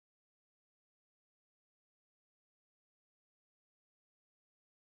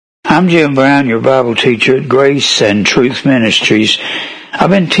I'm Jim Brown, your Bible teacher at Grace and Truth Ministries. I've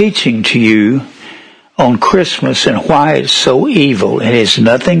been teaching to you on Christmas and why it's so evil. It has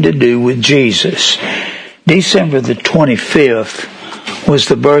nothing to do with Jesus. December the 25th was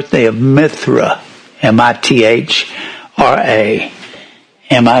the birthday of Mithra, M-I-T-H-R-A.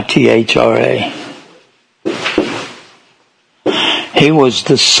 M-I-T-H-R-A. He was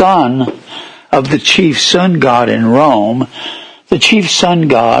the son of the chief sun god in Rome. The chief sun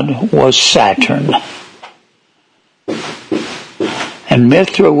god was Saturn. And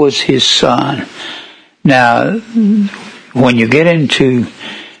Mithra was his son. Now, when you get into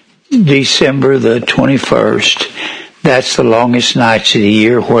December the 21st, that's the longest nights of the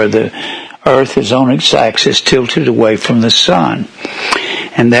year where the earth is on its axis tilted away from the sun.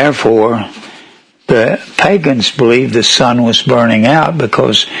 And therefore, the pagans believed the sun was burning out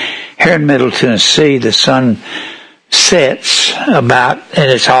because here in Middle Tennessee, the sun sets about, and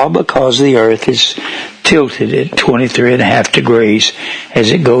it's all because the earth is tilted at 23.5 degrees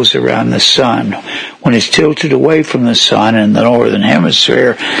as it goes around the sun. When it's tilted away from the sun in the northern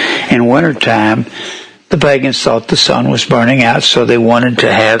hemisphere in wintertime, the pagans thought the sun was burning out, so they wanted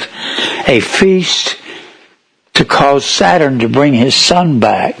to have a feast to cause Saturn to bring his son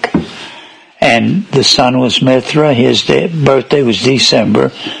back. And the son was Mithra. His birthday was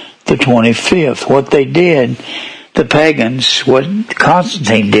December the 25th. What they did, the pagans, what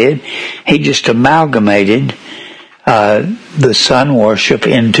Constantine did, he just amalgamated the sun worship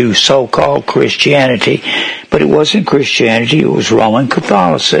into so-called Christianity. But it wasn't Christianity, it was Roman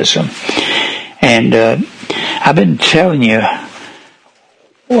Catholicism. And I've been telling you,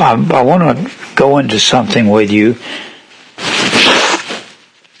 I want to go into something with you.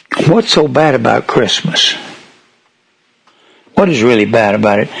 What's so bad about Christmas? What is really bad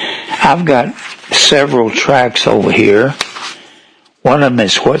about it? I've got several tracts over here. One of them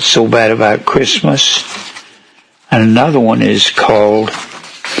is What's So Bad About Christmas, and another one is called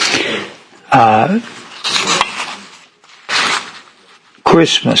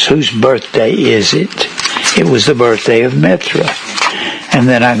Christmas, Whose Birthday Is It? It was the birthday of Mithra. And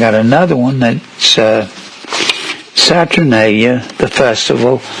then I got another one that's Saturnalia, the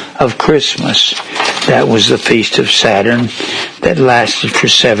festival of Christmas. That was the feast of Saturn that lasted for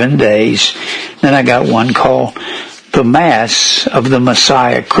 7 days. Then I got one called the Mass of the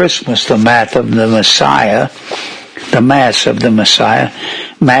Messiah, Christmas, the Mass of the Messiah. The Mass of the Messiah.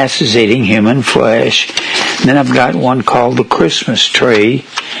 Mass is eating human flesh. Then I've got one called the Christmas tree,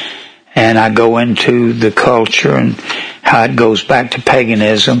 and I go into the culture and how it goes back to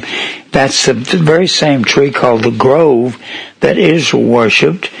paganism. That's the very same tree called the grove that Israel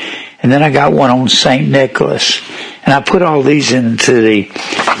worshipped. And then I got one on St. Nicholas. And I put all these into the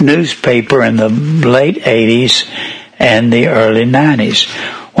newspaper in the late 80s and the early 90s.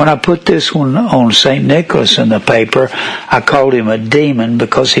 When I put this one on St. Nicholas in the paper, I called him a demon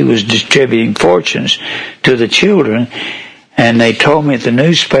because he was distributing fortunes to the children. And they told me at the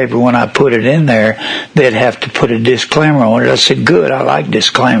newspaper when I put it in there, they'd have to put a disclaimer on it. I said, good, I like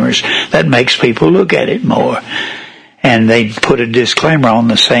disclaimers. That makes people look at it more. And they put a disclaimer on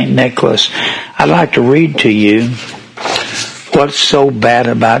the St. Nicholas. I'd like to read to you What's So Bad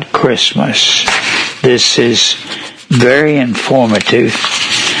About Christmas. This is very informative.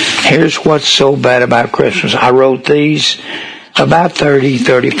 Here's what's so bad about Christmas. I wrote these about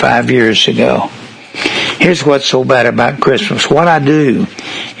 35 years ago. Here's what's so bad about Christmas. What I do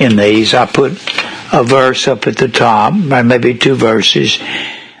in these, I put a verse up at the top, maybe 2 verses.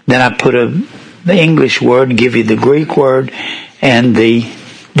 Then I put the English word and give you the Greek word and the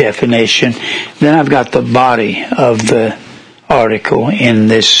definition. Then I've got the body of the article in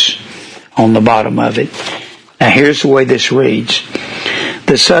this, on the bottom of it. Now here's the way this reads.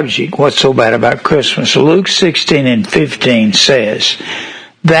 The subject, what's so bad about Christmas? Luke 16:15 says,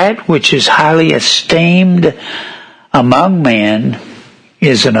 that which is highly esteemed among men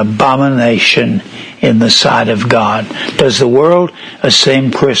is an abomination in the sight of God. Does the world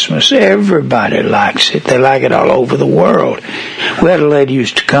esteem Christmas? Everybody likes it. They like it all over the world. We had a lady who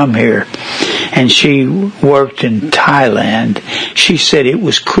used to come here, and she worked in Thailand. She said it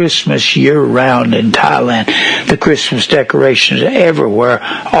was Christmas year-round in Thailand. The Christmas decorations are everywhere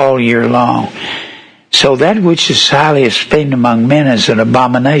all year long. So that which is highly esteemed among men is an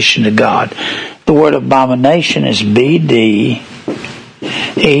abomination to God. The word abomination is B-D-E-L-U-G-M-A.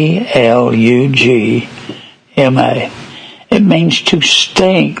 It means to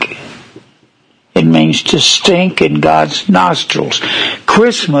stink. It means to stink in God's nostrils.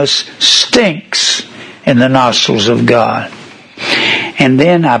 Christmas stinks in the nostrils of God. And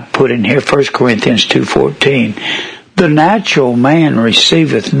then I put in here 1 Corinthians 2:14. The natural man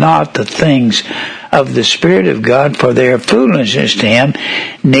receiveth not the things of the Spirit of God, for they are foolishness to him,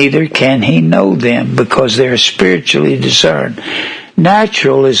 neither can he know them, because they are spiritually discerned.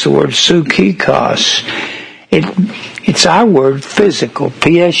 Natural is the word psychikos. It's our word physical,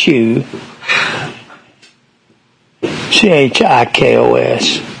 P-S-U-C-H-I-K-O-S.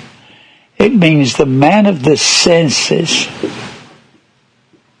 It means the man of the senses.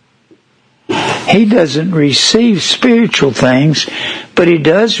 He doesn't receive spiritual things, but he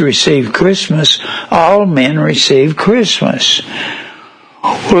does receive Christmas. All men receive Christmas.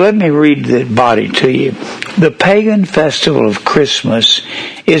 Well, let me read the body to you. The pagan festival of Christmas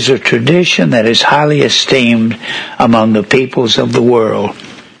is a tradition that is highly esteemed among the peoples of the world.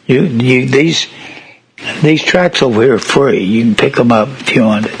 These tracts over here are free. You can pick them up if you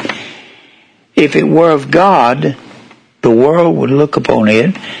want it. If it were of God, the world would look upon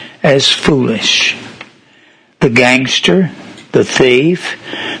it as foolish. The gangster, the thief,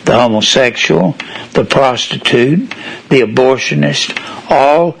 the homosexual, the prostitute, the abortionist,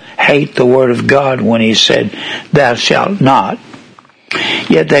 all hate the word of God when he said, "Thou shalt not."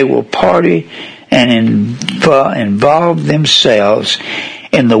 Yet they will party and involve themselves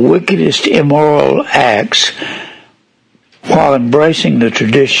in the wickedest immoral acts while embracing the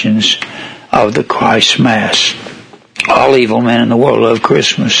traditions of the Christ Mass. All evil men in the world love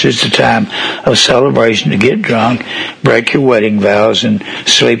Christmas. It's a time of celebration to get drunk, break your wedding vows, and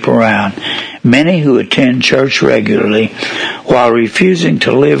sleep around. Many who attend church regularly, while refusing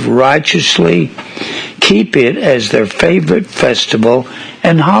to live righteously, keep it as their favorite festival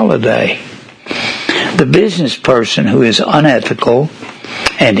and holiday. The business person who is unethical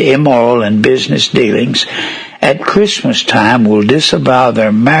and immoral in business dealings at Christmas time will disavow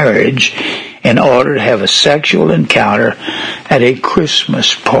their marriage in order to have a sexual encounter at a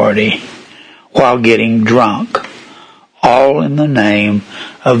Christmas party while getting drunk, all in the name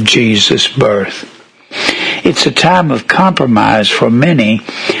of Jesus' birth. It's a time of compromise for many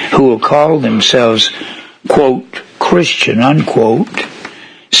who will call themselves, quote, Christian, unquote,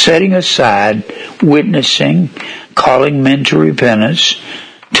 setting aside witnessing, calling men to repentance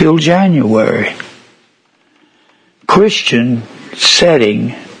till January. Christian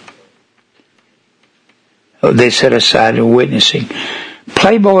setting, they set aside a witnessing.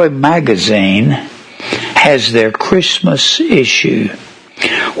 Playboy magazine has their Christmas issue,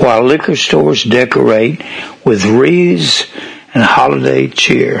 while liquor stores decorate with wreaths and holiday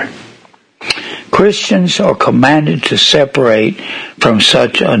cheer. Christians are commanded to separate from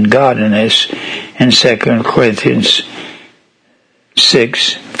such ungodliness in 2 Corinthians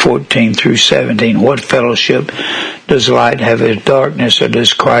 6:14 through 17. What fellowship does light have with darkness, or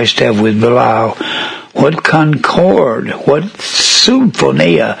does Christ have with Belial? What concord? What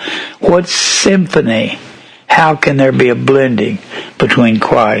symphonia? What symphony? How can there be a blending between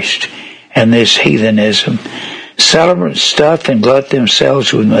Christ and this heathenism? Celebrants stuff and glut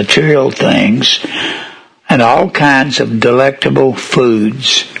themselves with material things and all kinds of delectable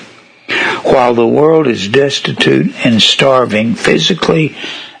foods, while the world is destitute and starving physically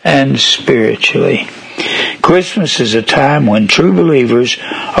and spiritually. Christmas is a time when true believers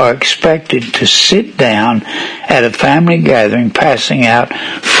are expected to sit down at a family gathering passing out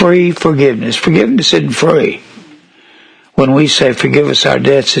free forgiveness. Forgiveness isn't free. When we say forgive us our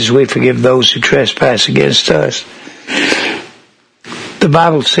debts as we forgive those who trespass against us, the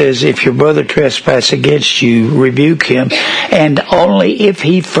Bible says if your brother trespass against you, rebuke him, and only if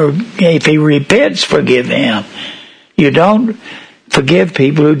he repents, forgive him. You don't forgive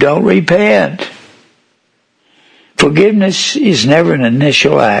people who don't repent. Forgiveness is never an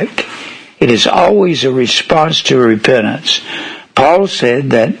initial act. It is always a response to repentance. Paul said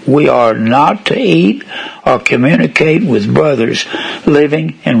that we are not to eat or communicate with brothers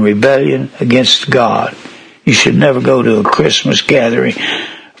living in rebellion against God. You should never go to a Christmas gathering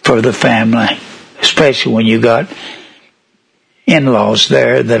for the family, especially when you got in-laws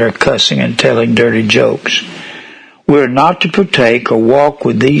there that are cussing and telling dirty jokes. We're not to partake or walk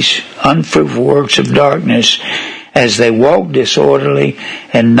with these unfruitful works of darkness, as they walk disorderly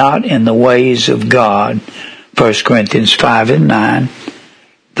and not in the ways of God. 1 Corinthians 5:9.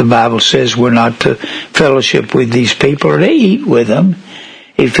 The Bible says we're not to fellowship with these people or to eat with them.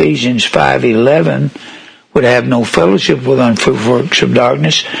 Ephesians 5:11 would have no fellowship with unfruitful works of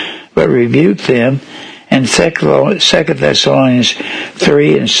darkness, but rebuke them. And 2 Thessalonians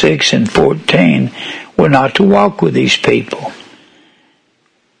 3:6-14, we're not to walk with these people.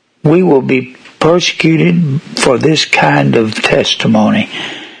 We will be persecuted for this kind of testimony.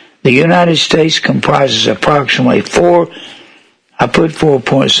 The United States comprises approximately 4 I put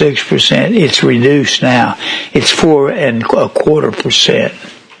 4.6%. It's reduced now. It's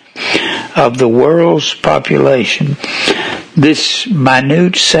 4.25% of the world's population. This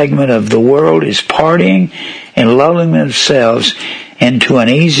minute segment of the world is partying and lulling themselves into an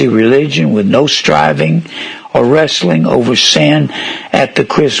easy religion with no striving or wrestling over sin at the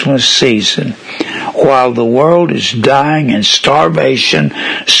Christmas season, while the world is dying in starvation,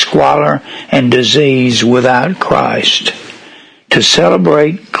 squalor, and disease without Christ. To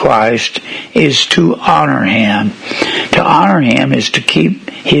celebrate Christ is to honor Him. To honor Him is to keep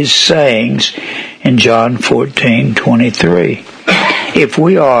His sayings in John 14:23. If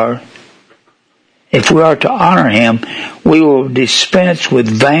we are to honor Him, we will dispense with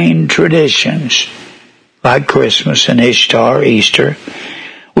vain traditions like Christmas and Ishtar, Easter.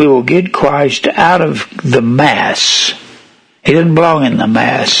 We will get Christ out of the Mass. He doesn't belong in the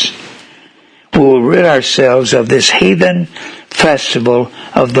Mass. We will rid ourselves of this heathen festival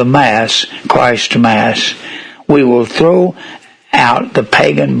of the Mass, Christ Mass. We will throw out the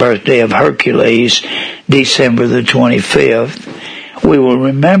pagan birthday of Hercules, December the 25th. We will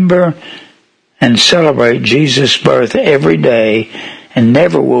remember and celebrate Jesus' birth every day, and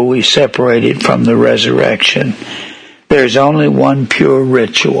never will we separate it from the resurrection. There is only one pure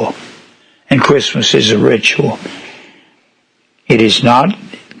ritual, and Christmas is a ritual. It is not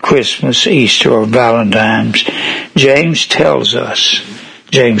Christmas, Easter, or Valentine's. James tells us,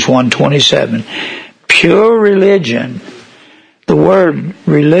 James 1:27, pure religion. The word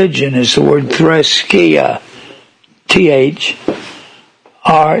religion is the word threskeia, Threskeia.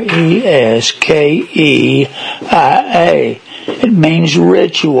 It means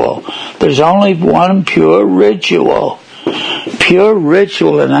ritual. There's only one pure ritual. Pure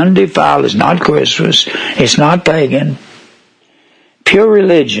ritual and undefiled is not Christmas. It's not pagan. Pure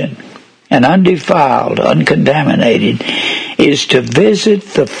religion and undefiled, uncontaminated, is to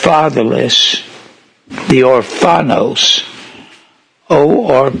visit the fatherless, the orphanos,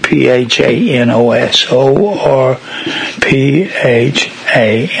 O-R-P-H-A-N-O-S, O-R-P-H-A-N-O-S.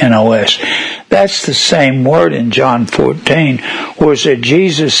 That's the same word in John 14, where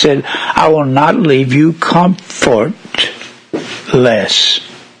Jesus said, I will not leave you comfortless.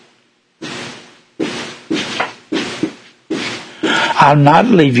 I'll not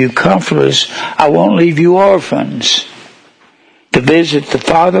leave you comfortless. I won't leave you orphans. To visit the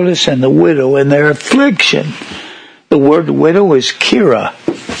fatherless and the widow in their affliction. The word widow is Chira,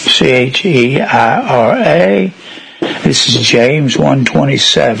 C-H-E-I-R-A. This is James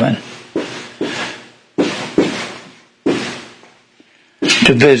 1:27.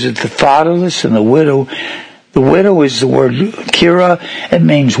 To visit the fatherless and the widow. The widow is the word Chira. It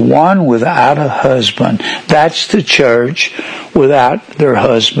means one without a husband. That's the church without their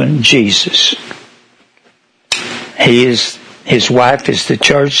husband, Jesus. His wife is the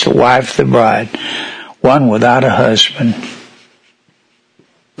church, the wife, the bride. One without a husband.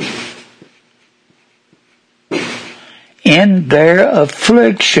 In their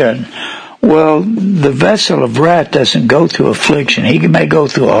affliction. Well, the vessel of wrath doesn't go through affliction. He may go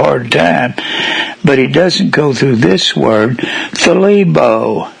through a hard time, but he doesn't go through this word,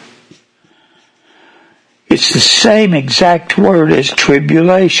 thalibo. It's the same exact word as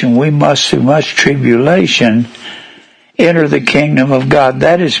tribulation. We must, through much tribulation, enter the kingdom of God.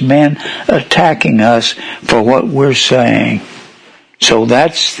 That is men attacking us for what we're saying. So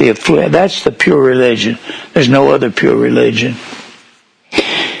that's the pure religion. There's no other pure religion.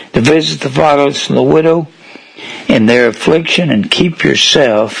 To visit the fatherless and the widow in their affliction and keep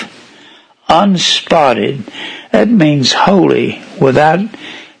yourself unspotted. That means holy,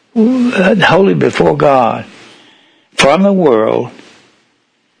 holy before God, from the world.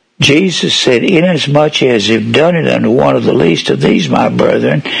 Jesus said, inasmuch as you've done it unto one of the least of these, my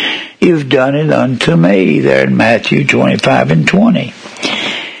brethren, you've done it unto me, there in Matthew 25:20.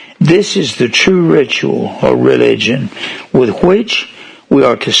 This is the true ritual or religion with which we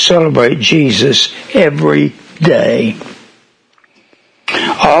are to celebrate Jesus every day.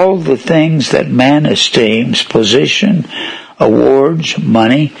 All the things that man esteems, position, awards,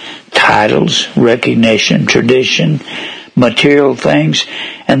 money, titles, recognition, tradition, material things,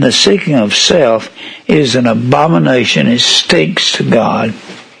 and the seeking of self is an abomination. It stinks to God.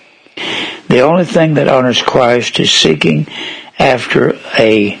 The only thing that honors Christ is seeking after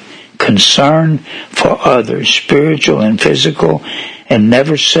a concern for others, spiritual and physical, and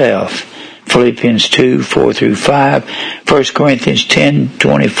never self. Philippians 2:4-5, 1 Corinthians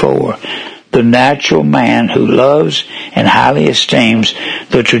 10:24. The natural man who loves and highly esteems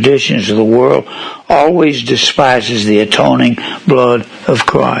the traditions of the world always despises the atoning blood of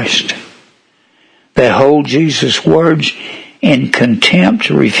Christ. They hold Jesus' words in contempt,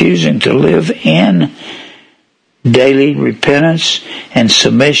 refusing to live in daily repentance and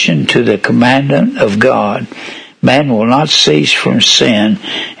submission to the commandment of God. Man will not cease from sin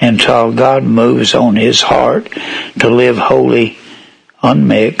until God moves on his heart to live holy,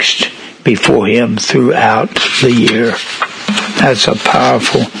 unmixed before him throughout the year. That's a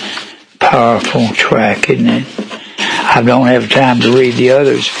powerful, powerful track, isn't it? I don't have time to read the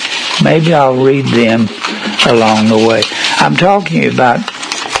others. Maybe I'll read them along the way. I'm talking about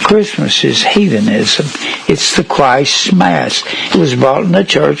Christmas is heathenism. It's the Christ Mass. It was brought in the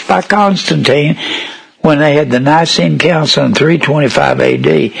church by Constantine when they had the Nicene Council in 325 AD.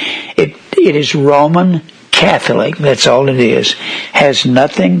 It is Roman Catholic. That's all it is. Has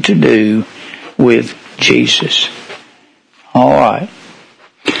nothing to do with Jesus. All right.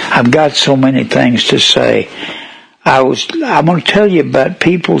 I've got so many things to say. I'm going to tell you about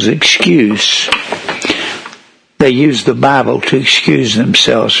people's excuse. They use the Bible to excuse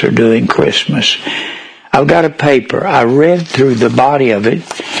themselves for doing Christmas. I've got a paper. I read through the body of it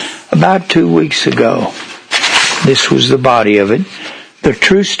about 2 weeks ago. This was the body of it. The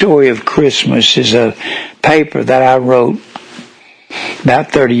True Story of Christmas is a paper that I wrote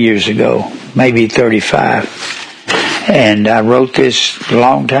about 30 years ago, maybe 35. And I wrote this a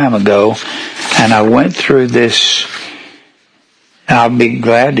long time ago, and I went through this. I'll be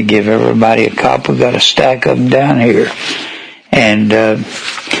glad to give everybody a copy. We've got a stack of them down here.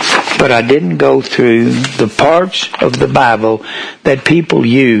 But I didn't go through the parts of the Bible that people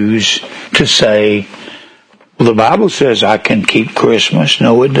use to say, well, the Bible says I can keep Christmas.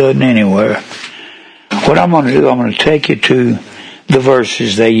 No, it doesn't anywhere. What I'm going to do, I'm going to take you to the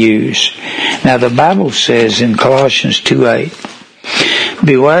verses they use. Now, the Bible says in Colossians 2:8,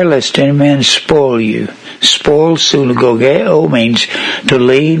 beware lest any man spoil you. Spoil, sulagogeo, means to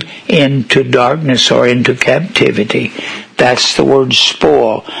lead into darkness or into captivity. That's the word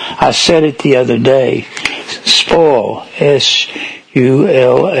spoil. I said it the other day. Spoil, S-U-L-A-G-O-G-E-O.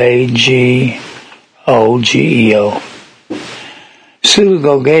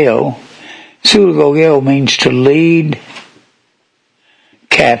 Sulagogeo means to lead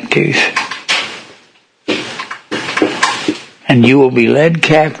captive. And you will be led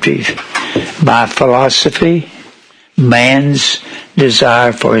captive by philosophy, man's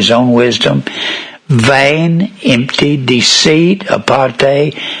desire for his own wisdom, vain, empty, deceit,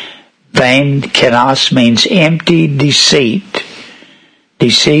 aparte. Vain, kenos, means empty deceit.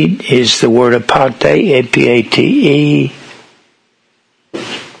 Deceit is the word aparte, A-P-A-T-E.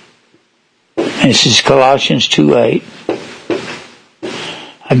 This is Colossians 2:8.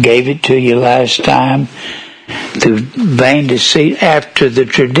 I gave it to you last time. The vain deceit after the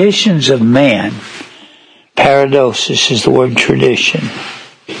traditions of man. Paradosis is the word tradition.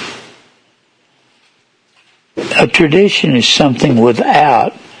 A tradition is something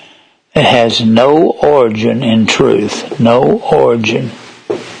without, it has no origin in truth. No origin.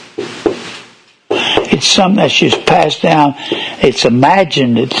 It's something that's just passed down. It's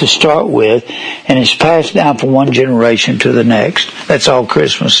imagined it to start with, and it's passed down from one generation to the next. That's all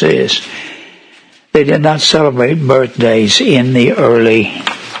Christmas is. They did not celebrate birthdays in the early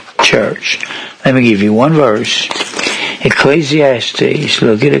church. Let me give you one verse. Ecclesiastes.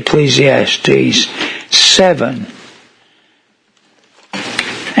 Look at Ecclesiastes 7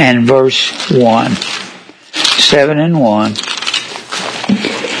 and verse 1. 7 and 1.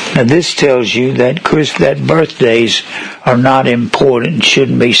 Now this tells you that birthdays are not important and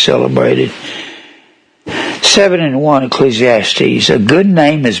shouldn't be celebrated. 7 and 1, Ecclesiastes. A good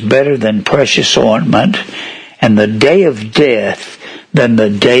name is better than precious ointment, and the day of death than the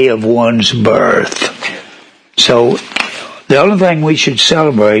day of one's birth. So the only thing we should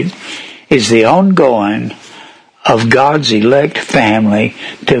celebrate is the ongoing of God's elect family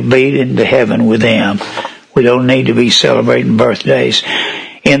to be into heaven with Him. We don't need to be celebrating birthdays.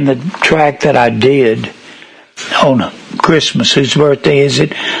 In the track that I did on Christmas, whose birthday is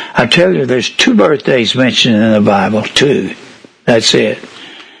it? I tell you, there's 2 birthdays mentioned in the Bible. 2. That's it.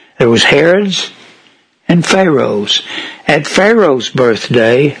 There was Herod's and Pharaoh's. At Pharaoh's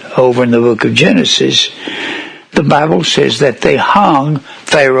birthday, over in the book of Genesis, the Bible says that they hung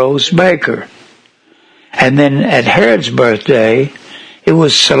Pharaoh's baker. And then at Herod's birthday, it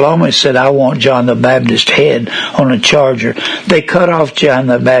was Salome said, I want John the Baptist's head on a charger. They cut off John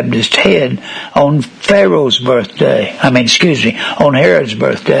the Baptist's head on Pharaoh's birthday. On Herod's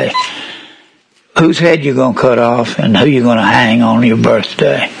birthday. Whose head you going to cut off and who you going to hang on your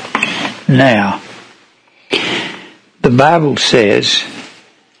birthday? Now, the Bible says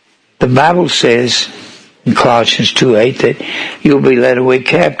in Colossians 2:8 that you'll be led away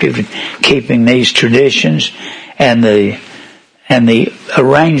captive in keeping these traditions and the and the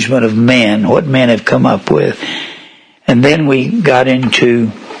arrangement of men, what men have come up with. And then we got into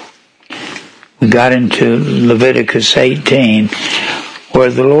Leviticus 18, where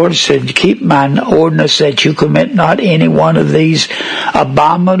the Lord said, keep mine ordinance that you commit not any one of these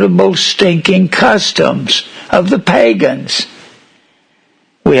abominable, stinking customs of the pagans.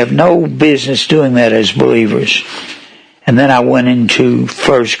 We have no business doing that as believers. And then I went into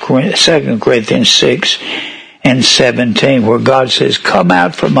 2 Corinthians 6 and 17, where God says, come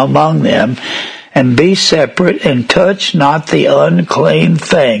out from among them and be separate and touch not the unclean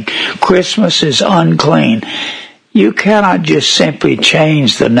thing. Christmas is unclean. You cannot just simply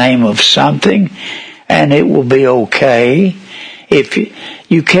change the name of something and it will be okay. If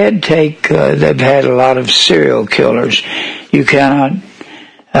you can't take, they've had a lot of serial killers. You cannot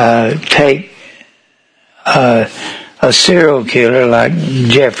take a serial killer like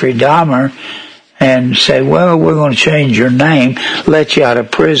Jeffrey Dahmer and say, well, we're going to change your name, let you out of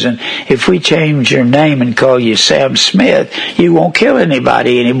prison. If we change your name and call you Sam Smith, you won't kill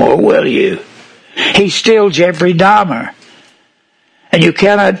anybody anymore, will you? He's still Jeffrey Dahmer. And you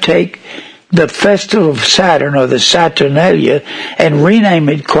cannot take the Festival of Saturn or the Saturnalia and rename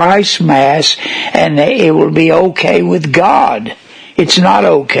it Christ Mass and it will be okay with God. It's not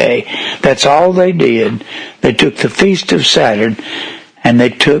okay. That's all they did. They took the Feast of Saturn and they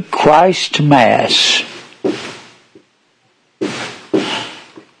took Christ Mass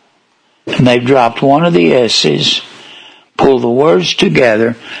and they dropped one of the S's, pulled the words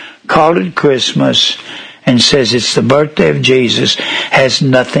together, called it Christmas, and says it's the birthday of Jesus. Has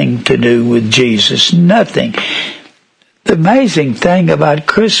nothing to do with Jesus. Nothing. The amazing thing about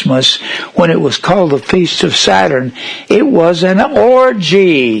Christmas, when it was called the Feast of Saturn, it was an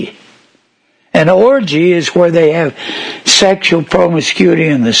orgy. An orgy is where they have sexual promiscuity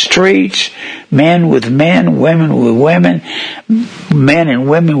in the streets, men with men, women with women, men and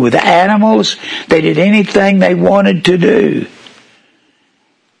women with animals. They did anything they wanted to do.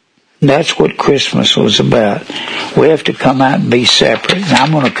 That's what Christmas was about. We have to come out and be separate. Now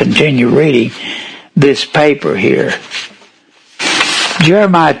I'm going to continue reading this paper here.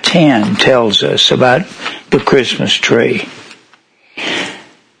 Jeremiah 10 tells us about the Christmas tree.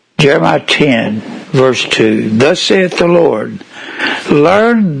 Jeremiah 10, verse 2. Thus saith the Lord,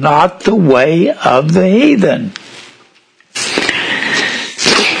 learn not the way of the heathen.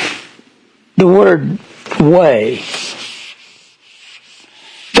 The word way,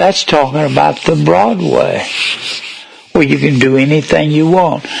 that's talking about the broad way, where you can do anything you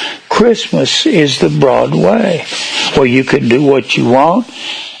want. Christmas is the broad way, where you can do what you want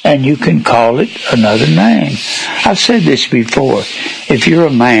and you can call it another name. I've said this before. If you're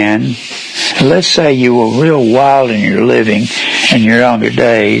a man, let's say you were real wild in your living in your younger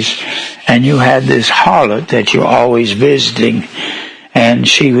days, and you had this harlot that you're always visiting, and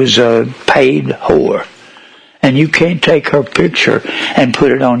she was a paid whore. And you can't take her picture and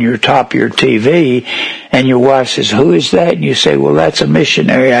put it on your top of your TV, and your wife says, who is that? And you say, well, that's a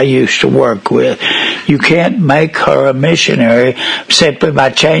missionary I used to work with. You can't make her a missionary simply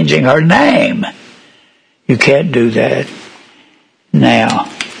by changing her name. You can't do that. Now,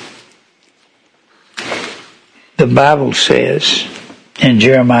 the Bible says in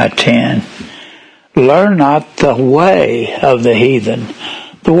Jeremiah 10, learn not the way of the heathen.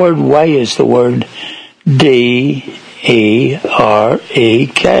 The word way is the word D-E-R-E-K.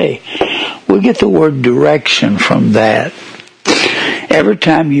 We get the word direction from that. Every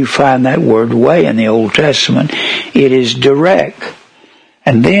time you find that word way in the Old Testament, it is direct.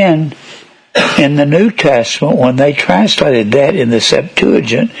 And then in the New Testament, when they translated that in the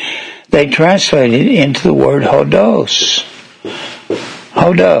Septuagint, they translated it into the word hodos.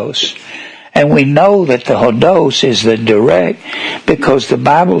 Hodos. And we know that the hodos is the direct because the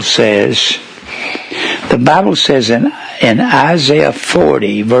Bible says in Isaiah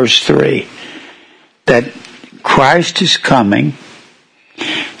 40, verse 3, that Christ is coming,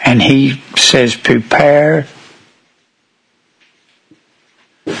 and he says, prepare.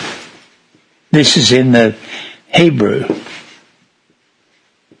 This is in the Hebrew.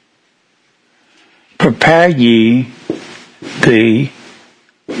 Prepare ye the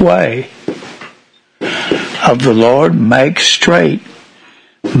way of the Lord, make straight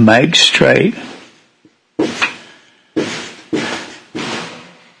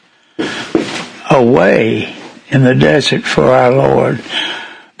a way in the desert for our Lord.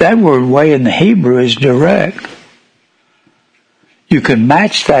 That word way in the Hebrew is direct. You can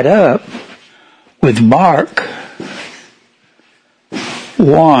match that up with Mark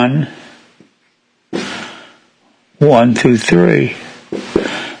 1 through 3.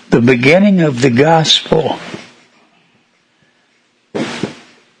 The beginning of the gospel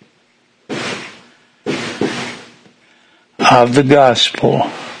of the gospel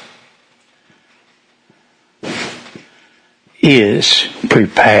is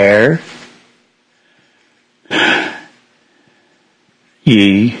prepare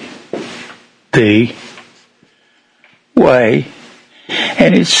ye the way.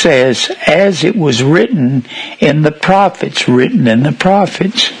 And it says, as it was written in the prophets,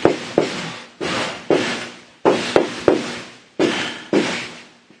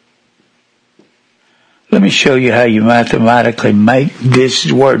 Let me show you how you mathematically make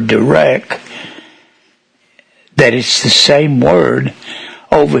this word direct, that it's the same word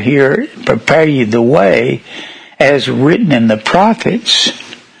over here, prepare you the way, as written in the prophets.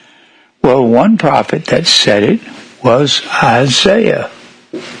 Well, one prophet that said it was Isaiah.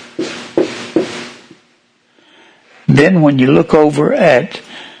 Then when you look over at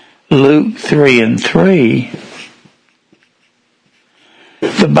Luke 3:3,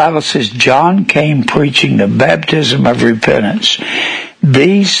 the Bible says, John came preaching the baptism of repentance.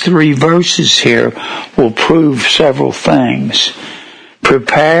 These 3 verses here will prove several things.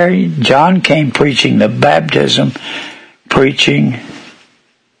 John came preaching the baptism,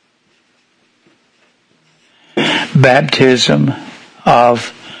 baptism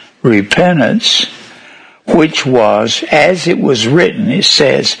of repentance, which was, as it was written, it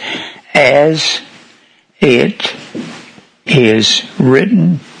says, as it is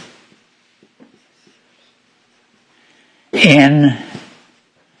written in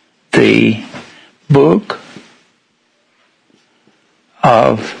the book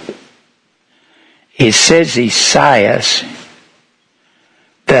of, it says Esaias.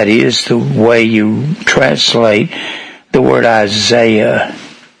 That is the way you translate the word Isaiah.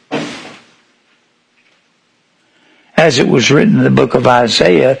 As it was written in the book of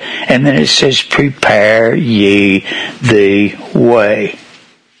Isaiah, and then it says, prepare ye the way.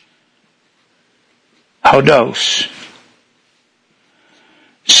 Hodos.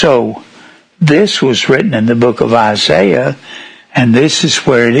 So, this was written in the book of Isaiah, and this is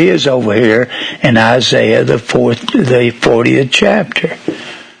where it is over here in Isaiah, the 40th chapter.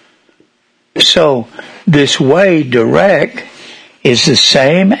 So, this way direct is the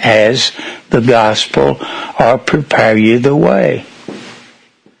same as the gospel, or prepare you the way.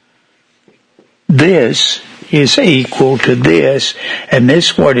 This is equal to this, and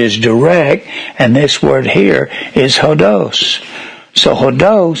this word is direct, and this word here is hodos. So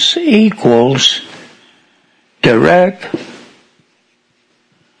hodos equals direct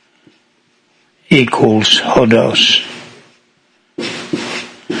equals hodos.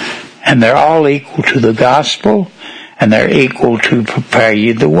 And they're all equal to the gospel, and they're equal to prepare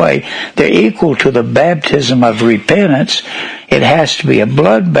you the way. They're equal to the baptism of repentance. It has to be a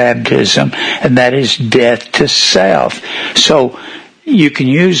blood baptism, and that is death to self. So you can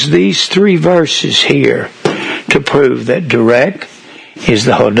use these 3 verses here to prove that direct is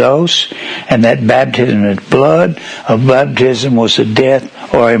the hodos, and that baptism of blood of baptism was a death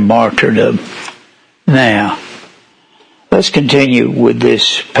or a martyrdom. Now, let's continue with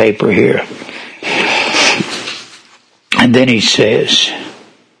this paper here. And then he says,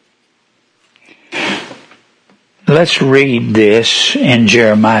 let's read this in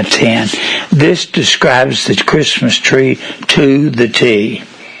Jeremiah 10. This describes the Christmas tree to the T.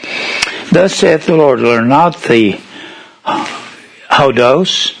 Thus saith the Lord, learn not the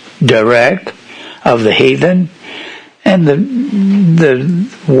hodos, direct, of the heathen, and the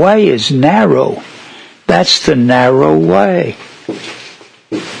way is narrow. That's the narrow way.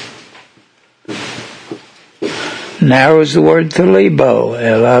 Narrow is the word thalibo,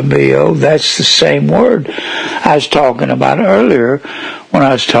 L-I-B-O. That's the same word I was talking about earlier when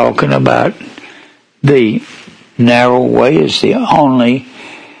I was talking about the narrow way is the only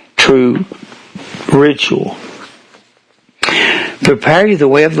true ritual. Prepare you the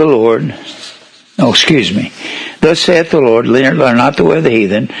way of the Lord. Thus saith the Lord, learn not the way of the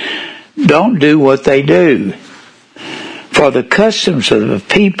heathen. Don't do what they do. For the customs of the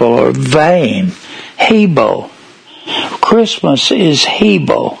people are vain. Hebo. Christmas is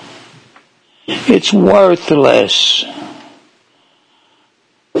Hebo. It's worthless.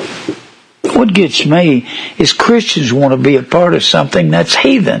 What gets me is Christians want to be a part of something that's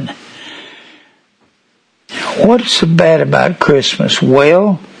heathen. What's so bad about Christmas?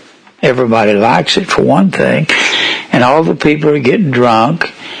 Well, everybody likes it for one thing, and all the people are getting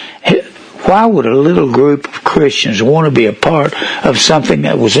drunk. Why would a little group of Christians want to be a part of something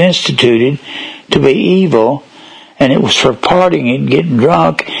that was instituted to be evil, and it was for partying and getting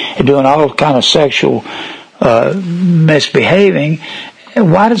drunk and doing all kind of sexual misbehaving?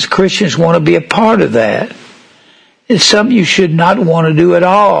 And why does Christians want to be a part of that? It's something you should not want to do at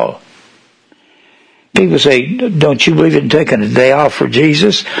all. People say, don't you believe in taking a day off for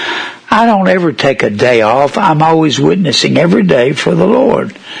Jesus? I don't ever take a day off. I'm always witnessing every day for the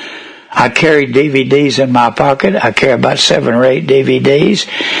Lord. I carry DVDs in my pocket. I carry about 7 or 8 DVDs.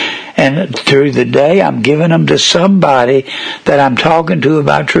 And through the day, I'm giving them to somebody that I'm talking to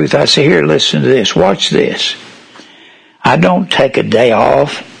about truth. I say, here, listen to this. Watch this. I don't take a day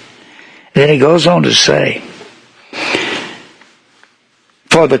off. Then he goes on to say,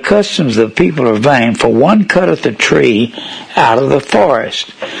 for the customs of the people are vain, for one cutteth a tree out of the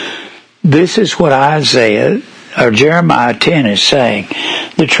forest. This is what Isaiah or Jeremiah 10 is saying.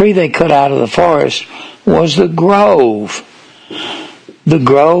 The tree they cut out of the forest was the grove. The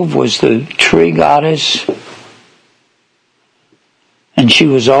grove was the tree goddess, and she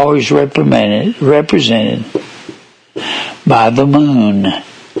was always represented by the moon.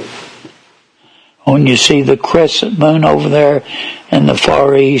 When you see the crescent moon over there in the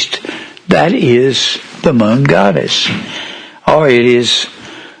Far East, that is the moon goddess. Or it is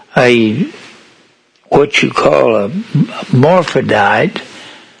what you call a morphodite,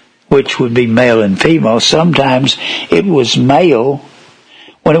 which would be male and female. Sometimes it was male.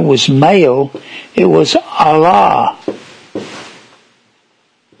 When it was male, it was Allah.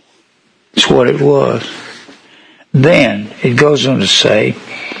 That's what it was. Then it goes on to say,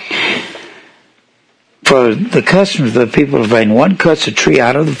 for the customs of the people of vain, one cuts a tree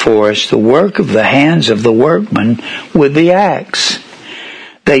out of the forest, the work of the hands of the workman with the axe.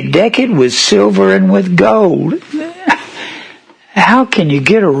 They deck it with silver and with gold. How can you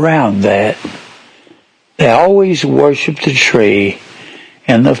get around that? They always worship the tree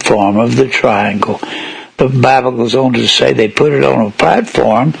in the form of the triangle. The Bible goes on to say they put it on a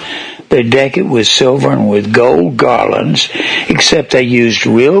platform. They deck it with silver and with gold garlands, except they used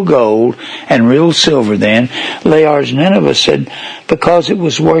real gold and real silver then. Layars Nineveh said because it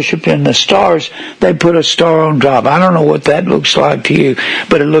was worshipped in the stars, they put a star on top. I don't know what that looks like to you,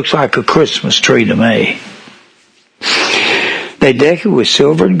 but it looks like a Christmas tree to me. They deck it with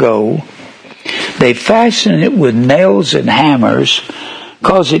silver and gold. They fasten it with nails and hammers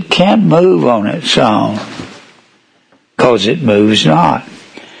because it can't move on its own, because it moves not.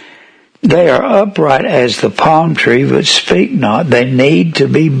 They are upright as the palm tree, but speak not. They need to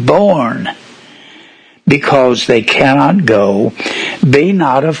be born, because they cannot go. Be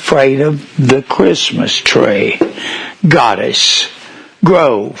not afraid of the Christmas tree, goddess,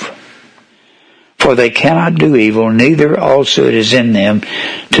 grove, for they cannot do evil, neither also it is in them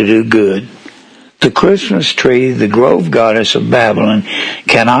to do good. The Christmas tree, the grove goddess of Babylon,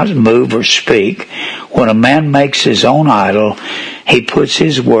 cannot move or speak. When a man makes his own idol, he puts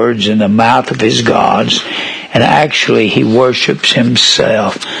his words in the mouth of his gods, and actually he worships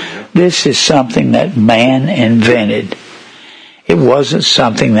himself. This is something that man invented. It wasn't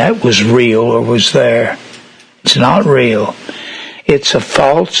something that was real or was there. It's not real. It's a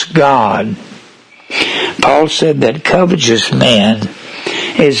false god. Paul said that covetous man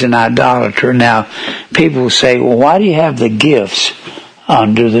is an idolater. Now, people say, well, why do you have the gifts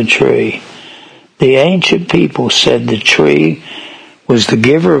under the tree? The ancient people said the tree was the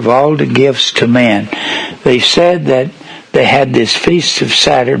giver of all the gifts to man. They said that they had this feast of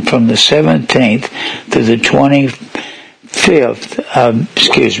Saturn from the 17th to the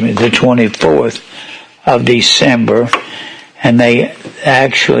 24th of December, and they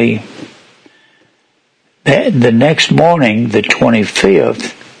actually, the next morning, the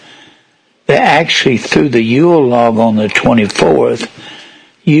 25th, they actually threw the Yule log on the 24th.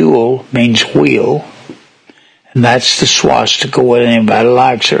 Yule means wheel, and that's the swastika, whether anybody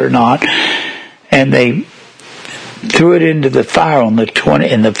likes it or not. And they threw it into the fire on the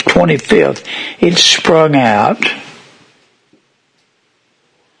 25th. It sprung out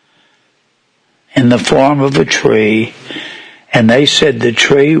in the form of a tree, and they said the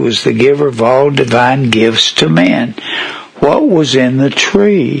tree was the giver of all divine gifts to men. What was in the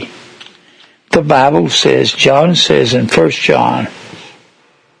tree? The Bible says, John says in 1 John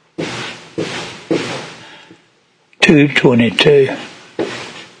 2:22,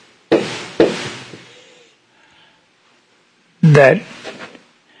 that,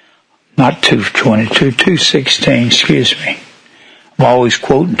 not 2:22, 2:16, excuse me. I'm always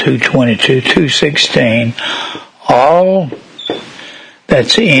quoting 2:22, 2:16. All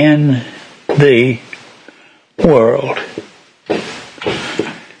that's in the world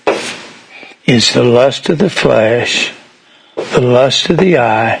is the lust of the flesh, the lust of the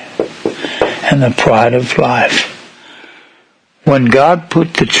eye, and the pride of life. When God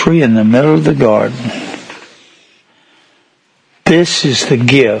put the tree in the middle of the garden, this is the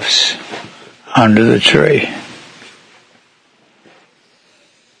gifts under the tree.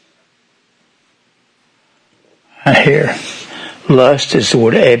 Here. Lust is the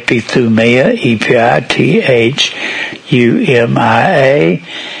word epithumia, E-P-I-T-H-U-M-I-A.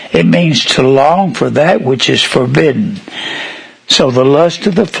 It means to long for that which is forbidden. So the lust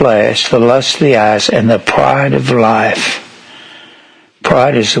of the flesh, the lust of the eyes, and the pride of life.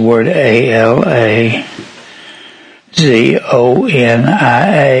 Pride is the word A-L-A-Z-O-N-I-A.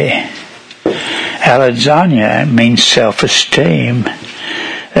 Alexania means self-esteem.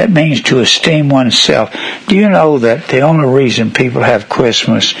 That means to esteem oneself. Do you know that the only reason people have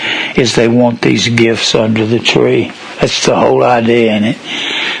Christmas is they want these gifts under the tree? That's the whole idea in it.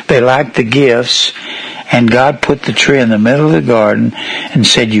 They like the gifts, and God put the tree in the middle of the garden and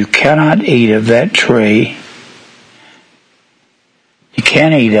said, you cannot eat of that tree. You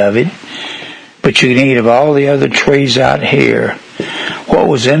can't eat of it, but you can eat of all the other trees out here. What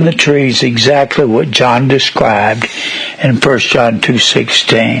was in the tree is exactly what John described in 1 John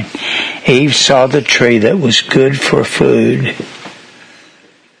 2:16. Eve saw the tree that was good for food.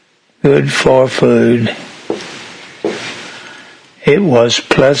 Good for food. It was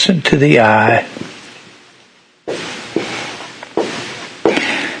pleasant to the eye.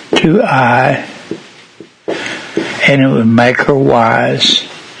 To eye. And it would make her wise.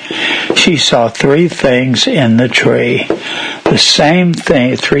 She saw three things in the tree. The same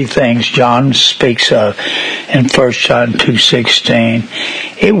thing, three things John speaks of in 1 John 2:16.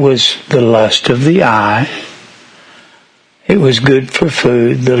 It was the lust of the eye. It was good for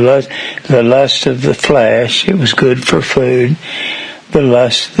food. The lust of the flesh. It was good for food. The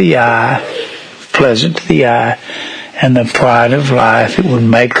lust of the eye, pleasant to the eye, and the pride of life. It would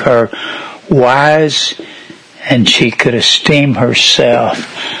make her wise, and she could esteem herself.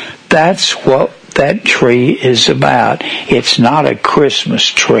 That's what that tree is about. It's not a Christmas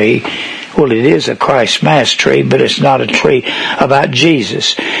tree. Well, it is a Christ Mass tree, but it's not a tree about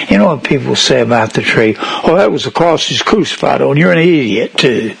Jesus. You know what people say about the tree? Oh, that was the cross he's crucified on. You're an idiot,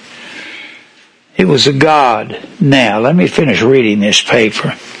 too. It was a God. Now, let me finish reading this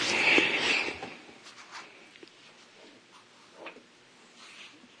paper.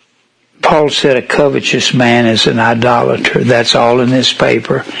 Paul said a covetous man is an idolater. That's all in this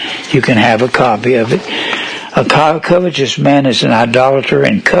paper. You can have a copy of it. A covetous man is an idolater,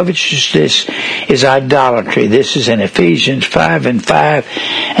 and covetousness is idolatry. This is in Ephesians 5:5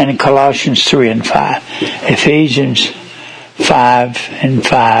 and in Colossians 3:5. Ephesians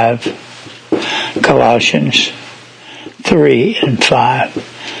 5:5, Colossians 3:5.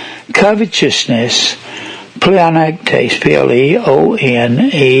 Covetousness, pleonektes,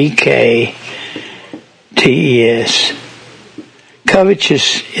 Pleonektes.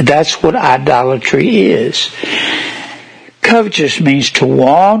 Covetous, that's what idolatry is. Covetous means to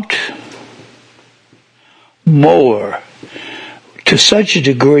want more. To such a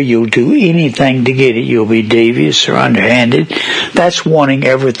degree you'll do anything to get it. You'll be devious or underhanded. That's wanting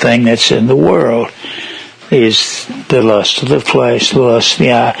everything that's in the world. Is the lust of the flesh, the lust of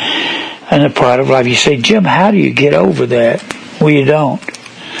the eye, and the pride of life. You say, Jim, how do you get over that? Well, you don't.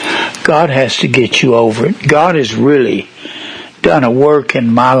 God has to get you over it. God has really done a work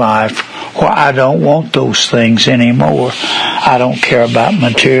in my life where I don't want those things anymore. I don't care about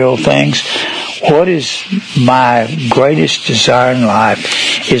material things. What is my greatest desire in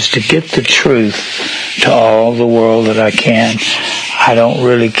life is to get the truth to all the world that I can. I don't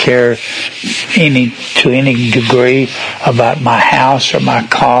really care to any degree about my house or my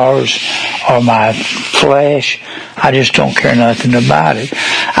cars or my flesh. I just don't care nothing about it.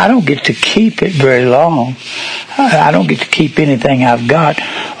 I don't get to keep it very long. I don't get to keep anything I've got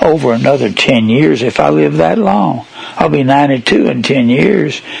over another 10 years if I live that long. I'll be 92 in 10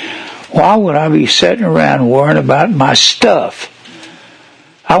 years. Why would I be sitting around worrying about my stuff?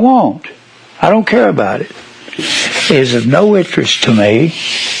 I won't. I don't care about it. It is of no interest to me.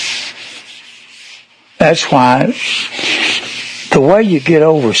 That's why the way you get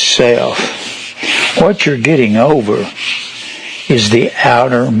over self, what you're getting over is the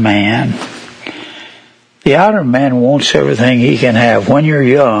outer man. The outer man wants everything he can have. When you're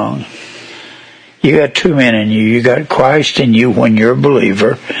young, you got two men in you. You got Christ in you when you're a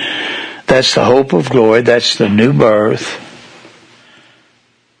believer. That's the hope of glory. That's the new birth.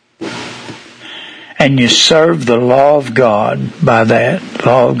 And you serve the law of God by that,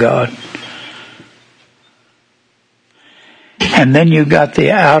 law of God. And then you got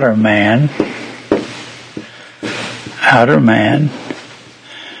the outer man,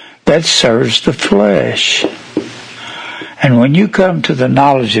 that serves the flesh. And when you come to the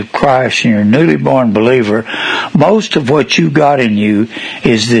knowledge of Christ and you're a newly born believer, most of what you got in you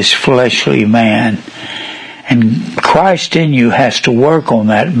is this fleshly man. And Christ in you has to work on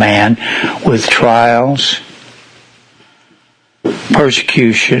that man with trials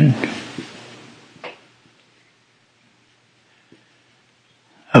persecution,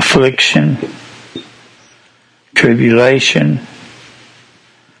 affliction, tribulation.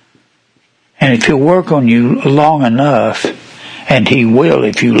 And if he'll work on you long enough, and he will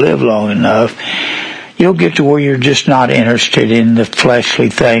if you live long enough, you'll get to where you're just not interested in the fleshly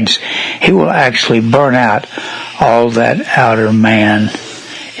things. He will actually burn out all that outer man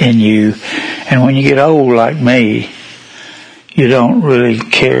in you. And when you get old like me, you don't really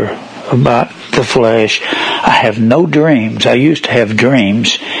care about the flesh. I have no dreams. I used to have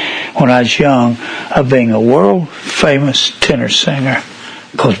dreams when I was young of being a world famous tenor singer.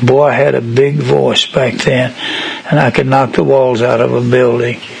 Because, boy, I had a big voice back then, and I could knock the walls out of a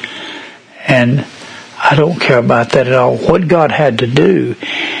building. And I don't care about that at all. What God had to do,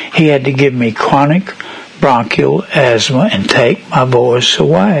 He had to give me chronic bronchial asthma and take my voice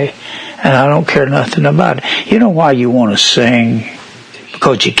away. And I don't care nothing about it. You know why you want to sing?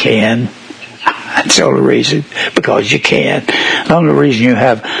 Because you can. That's the only reason. Because you can. The only reason you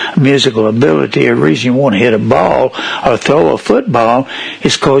have musical ability, or reason you want to hit a ball or throw a football,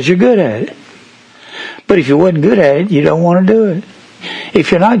 is because you're good at it. But if you wasn't good at it, you don't want to do it.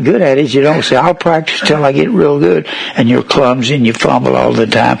 If you're not good at it, you don't say, I'll practice till I get real good, and you're clumsy and you fumble all the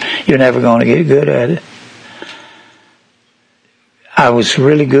time. You're never going to get good at it. I was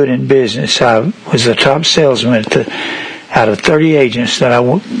really good in business. I was the top salesman out of 30 agents that I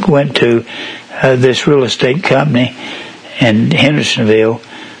went to this real estate company in Hendersonville.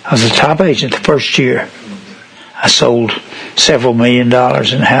 I was the top agent the first year. I sold several $1 million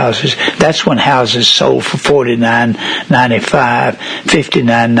in houses. That's when houses sold for $49.95.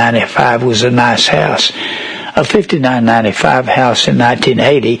 $59.95 was a nice house. A $59.95 house in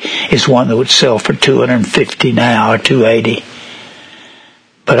 1980 is one that would sell for $250 now, or $280.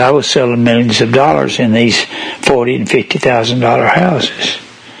 But I was selling millions of dollars in these $40,000 and $50,000 houses.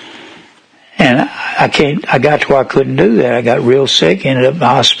 And I got to where I couldn't do that. I got real sick, ended up in the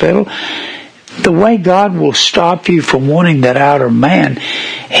hospital. The way God will stop you from wanting that outer man,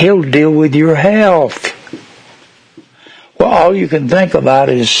 He'll deal with your health. Well, all you can think about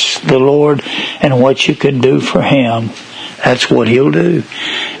is the Lord and what you can do for Him. That's what He'll do.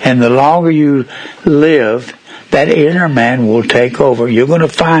 And the longer you live, that inner man will take over. You're going to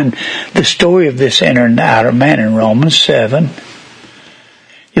find the story of this inner and outer man in Romans 7.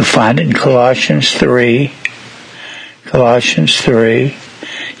 You'll find it in Colossians 3.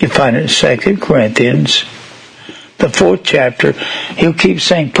 You find it in 2 Corinthians, the 4th chapter. He'll keep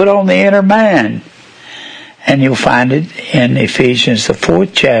saying, put on the inner man. And you'll find it in Ephesians, the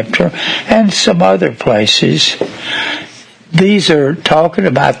 4th chapter, and some other places. These are talking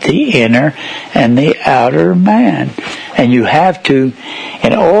about the inner and the outer man. And you have to,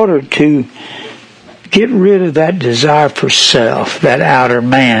 in order to get rid of that desire for self, that outer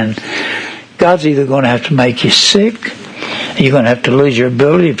man, God's either going to have to make you sick, you're going to have to lose your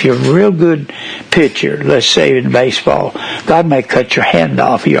ability. If you're a real good pitcher, let's say in baseball, God may cut your hand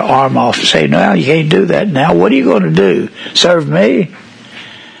off, your arm off, and say, no, you can't do that now. What are you going to do? Serve me?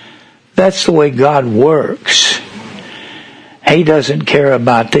 That's the way God works. He doesn't care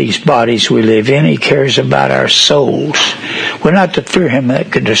about these bodies we live in. He cares about our souls. We're not to fear Him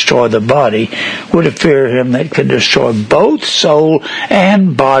that could destroy the body. We're to fear Him that can destroy both soul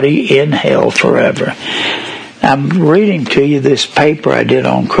and body in hell forever. I'm reading to you this paper I did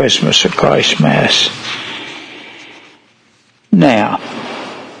on Christmas at Christ Mass. Now,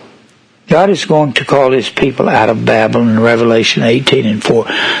 God is going to call His people out of Babylon in Revelation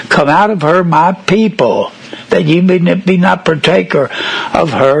 18:4. Come out of her, my people, that ye be not partaker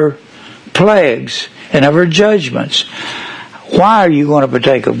of her plagues and of her judgments. Why are you going to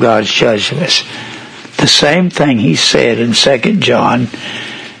partake of God's judgments? The same thing He said in 2 John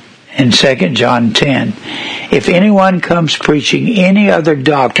 10. If anyone comes preaching any other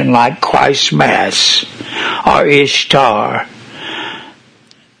doctrine like Christ's Mass or Ishtar,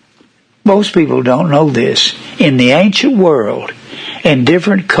 most people don't know this. In the ancient world, in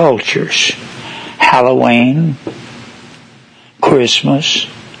different cultures, Halloween, Christmas,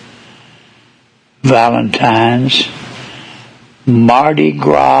 Valentine's, Mardi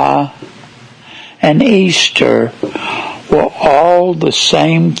Gras, and Easter were all the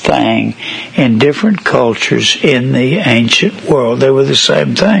same thing in different cultures in the ancient world. They were the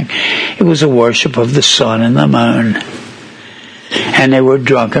same thing. It was a worship of the sun and the moon. And they were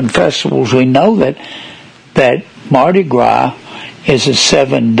drunken festivals. We know that Mardi Gras is a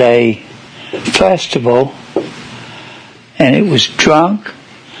 7-day festival, and it was drunk.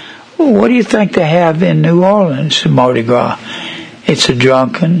 Well, what do you think they have in New Orleans in Mardi Gras? It's a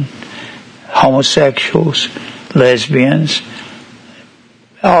drunken, homosexuals, lesbians,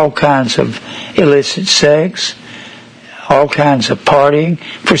 all kinds of illicit sex, all kinds of partying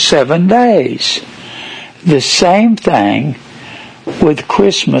for 7 days. The same thing with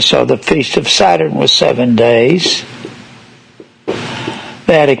Christmas, or the Feast of Saturn, was 7 days.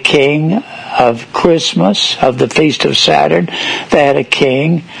 They had a king of Christmas, of the Feast of Saturn. They had a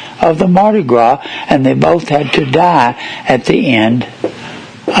king of the Mardi Gras, and they both had to die at the end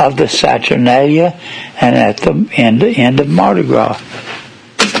of the Saturnalia and at the end of Mardi Gras.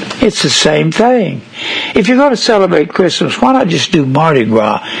 It's the same thing. If you're going to celebrate Christmas, why not just do Mardi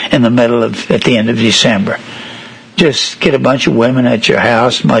Gras at the end of December? Just get a bunch of women at your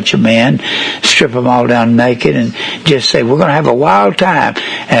house, a bunch of men, strip them all down naked, and just say, we're going to have a wild time,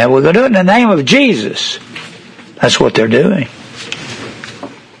 and we're going to do it in the name of Jesus. That's what they're doing.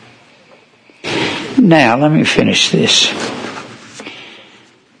 Now, let me finish this.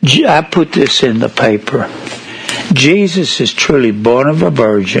 I put this in the paper. Jesus is truly born of a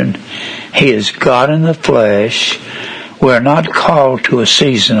virgin. He is God in the flesh. We're not called to a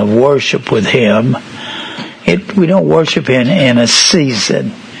season of worship with Him. We don't worship Him in a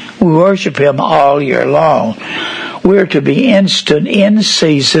season. We worship Him all year long. We're to be instant in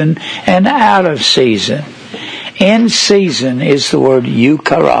season and out of season. In season is the word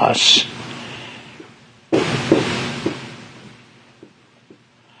eucharos.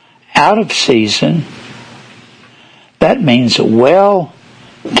 Out of season, that means well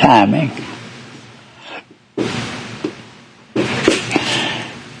timing.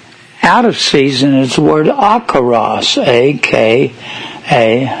 Out of season is the word akaros, A-K-A-I-R-O-S.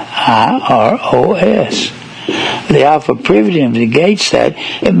 The alpha privative negates that.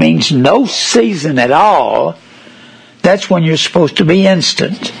 It means no season at all. That's when you're supposed to be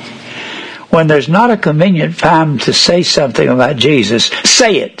instant. When there's not a convenient time to say something about Jesus,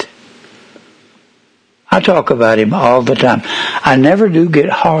 say it. I talk about Him all the time. I never do get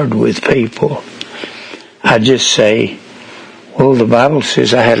hard with people. I just say, well, the Bible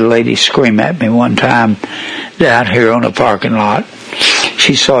says. I had a lady scream at me one time down here on a parking lot.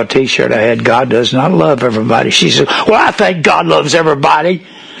 She saw a T-shirt I had, God does not love everybody. She said, well, I think God loves everybody.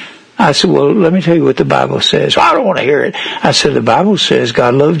 I said, well, let me tell you what the Bible says. Well, I don't want to hear it. I said, the Bible says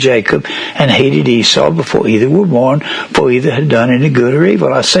God loved Jacob and hated Esau before either were born, for either had done any good or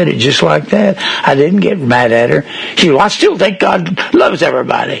evil. I said it just like that. I didn't get mad at her. She said, well, I still think God loves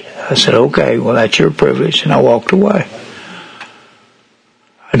everybody. I said, okay, well, that's your privilege. And I walked away.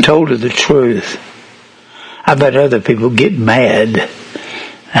 I told her the truth. I bet other people get mad.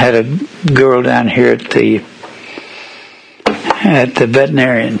 I had a girl down here at the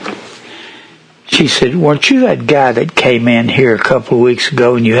veterinarian. She said, weren't you that guy that came in here a couple of weeks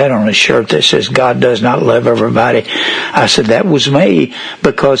ago and you had on a shirt that says God does not love everybody? I said, that was me,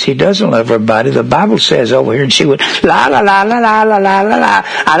 because He doesn't love everybody. The Bible says over here. And she went, la, la, la, la, la, la, la, la, la.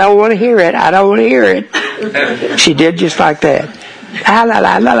 I don't want to hear it. I don't want to hear it. She did just like that. La, la,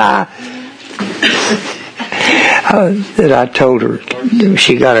 la, la, la. That I told her,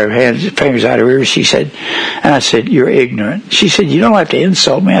 she got her fingers out of her ears, she said, and I said, you're ignorant. She said, you don't have to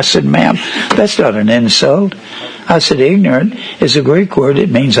insult me. I said, ma'am, that's not an insult. I said, ignorant is a Greek word. It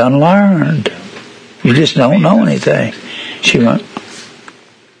means unlearned. You just don't know anything. She went,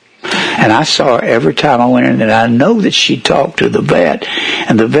 and I saw her every time I went in, and I know that she talked to the vet,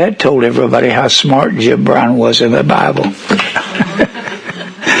 and the vet told everybody how smart Jim Brown was in the Bible.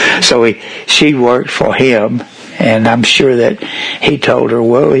 So she worked for him, and I'm sure that he told her,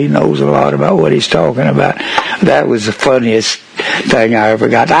 well, he knows a lot about what he's talking about. That was the funniest thing I ever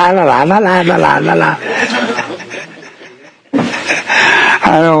got. La, la, la, la, la, la, la, la.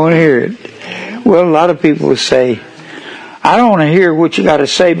 I don't want to hear it. Well, a lot of people will say, I don't want to hear what you got to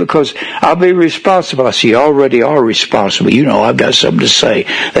say because I'll be responsible. I say, you already are responsible. You know I've got something to say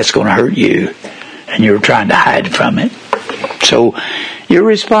that's going to hurt you, and you're trying to hide from it. So you're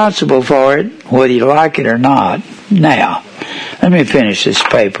responsible for it, whether you like it or not. Now, let me finish this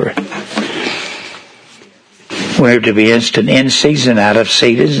paper. We're to be instant in season, out of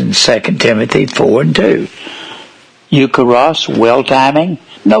season, in 2 Timothy 4:2. Eucharos, well timing,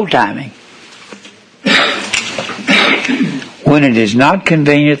 no timing. When it is not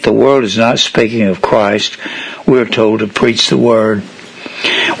convenient, the world is not speaking of Christ, we're told to preach the word.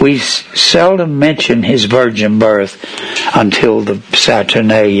 We seldom mention His virgin birth until the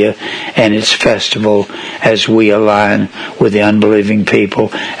Saturnalia and its festival, as we align with the unbelieving people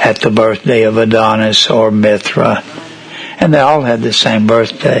at the birthday of Adonis or Mithra. And they all had the same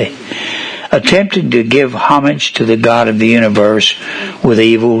birthday. Attempting to give homage to the God of the universe with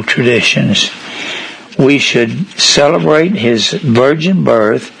evil traditions. We should celebrate His virgin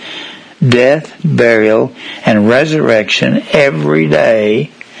birth, death, burial, and resurrection every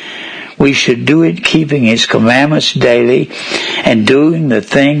day. We should do it keeping His commandments daily and doing the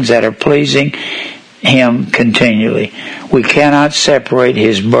things that are pleasing Him continually. We cannot separate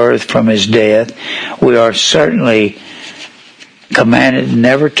His birth from His death. We are certainly commanded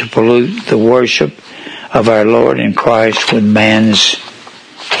never to pollute the worship of our Lord in Christ with man's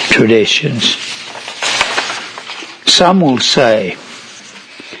traditions. Some will say,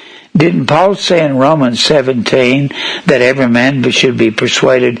 didn't Paul say in Romans 17 that every man should be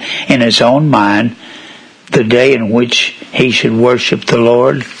persuaded in his own mind the day in which he should worship the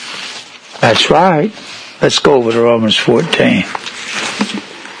Lord? That's right. Let's go over to Romans 14.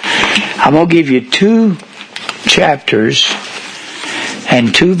 I'm going to give you 2 chapters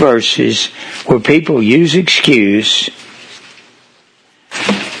and 2 verses where people use excuse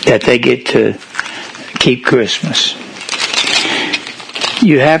that they get to keep Christmas.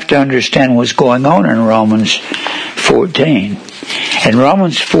 You have to understand what's going on in Romans 14. In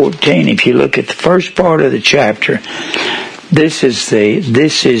Romans 14, if you look at the first part of the chapter, this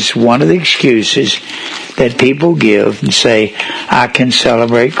is one of the excuses that people give and say, I can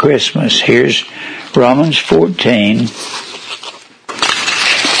celebrate Christmas. Here's Romans 14,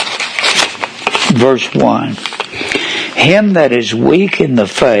 verse 1. Him that is weak in the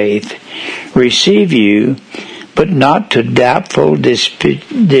faith receive you, but not to doubtful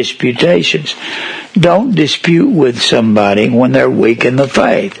disputations. Don't dispute with somebody when they're weak in the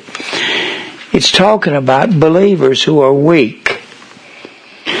faith. It's talking about believers who are weak.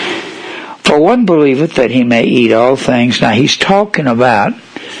 For one believeth that he may eat all things. Now he's talking about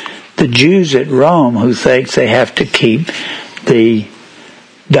the Jews at Rome who think they have to keep the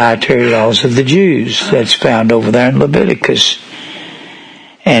dietary laws of the Jews. That's found over there in Leviticus.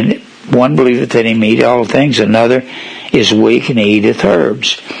 And one believeth that he may eat all things, another is weak and eateth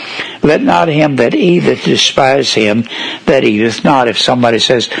herbs. Let not him that eateth despise him that eateth not. If somebody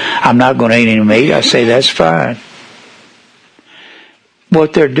says, I'm not going to eat any meat, I say that's fine.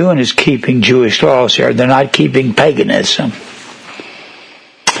 What they're doing is keeping Jewish laws here. They're not keeping paganism.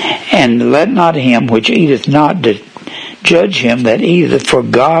 And let not him which eateth not judge him that eateth, for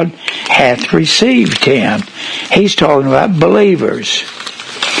God hath received him. He's talking about believers.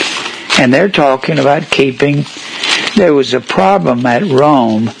 And they're talking about keeping. There was a problem at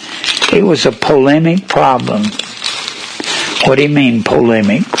Rome. It was a polemic problem. What do you mean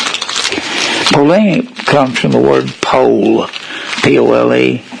polemic? Polemic comes from the word pole,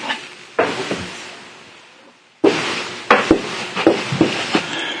 P-O-L-E.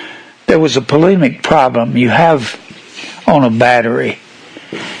 There was a polemic problem. You have on a battery,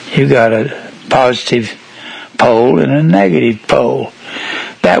 you got a positive pole and a negative pole.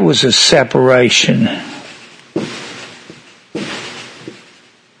 That was a separation.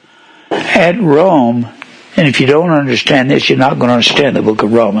 At Rome, and if you don't understand this, you're not going to understand the book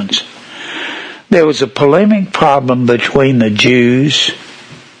of Romans. There was a polemic problem between the Jews,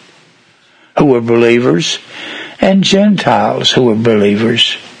 who were believers, and Gentiles, who were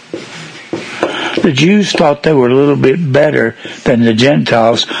believers. The Jews thought they were a little bit better than the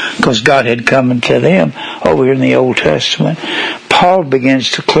Gentiles because God had come to them over here in the Old Testament. Paul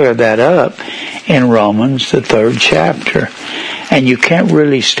begins to clear that up in Romans, the 3rd chapter. And you can't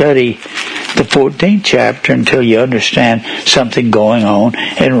really study the 14th chapter until you understand something going on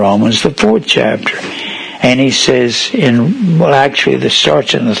in Romans, the 4th chapter. And he says this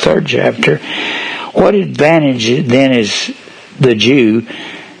starts in the 3rd chapter. What advantage then is the Jew,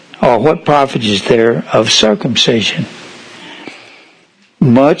 or what profit is there of circumcision?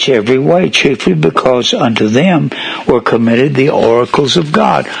 Much every way, chiefly because unto them were committed the oracles of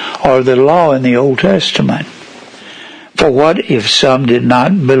God, or the law in the Old Testament. For what if some did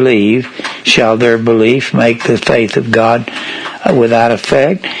not believe? Shall their belief make the faith of God without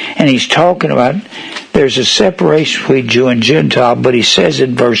effect? And he's talking about there's a separation between Jew and Gentile, but he says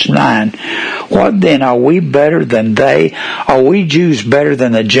in verse 9, what then, are we better than they? Are we Jews better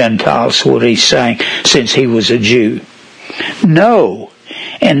than the Gentiles? What he's saying, since he was a Jew. No.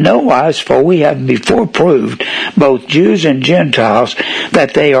 In no wise, for we have before proved, both Jews and Gentiles,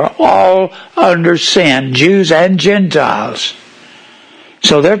 that they are all under sin, Jews and Gentiles.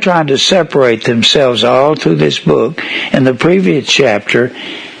 So they're trying to separate themselves all through this book. In the previous chapter,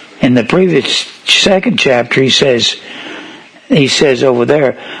 in the previous 2nd chapter, he says over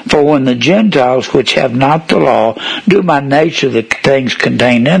there, for when the Gentiles which have not the law do by nature the things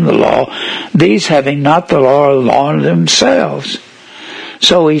contained in the law, these having not the law are law in themselves.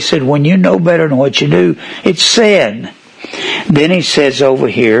 So he said, when you know better than what you do, it's sin. Then he says over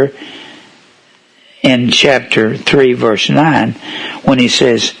here in chapter 3, verse 9, when he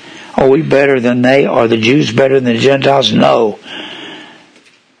says, Are we better than they? Are the Jews better than the Gentiles? No.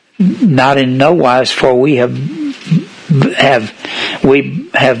 Not in no wise, for we have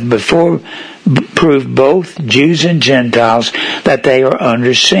before proved both Jews and Gentiles that they are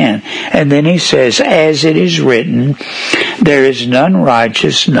under sin. And then he says, as it is written, there is none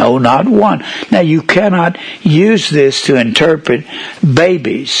righteous, no, not one. Now you cannot use this to interpret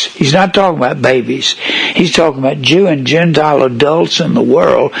babies. He's not talking about babies. He's talking about Jew and Gentile adults in the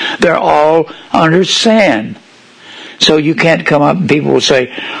world. They're all under sin. So you can't come up and people will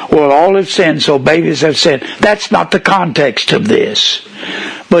say, well, all have sinned, so babies have sinned. That's not the context of this.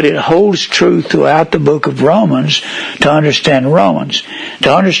 But it holds true throughout the book of Romans to understand Romans.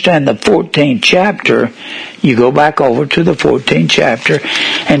 To understand the 14th chapter, you go back over to the 14th chapter,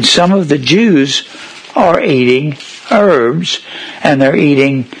 and some of the Jews are eating herbs, and they're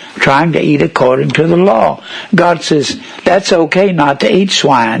trying to eat according to the law. God says, that's okay not to eat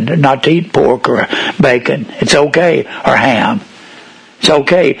swine, not to eat pork or bacon. It's okay, or ham. It's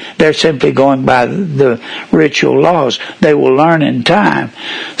okay. They're simply going by the ritual laws. They will learn in time.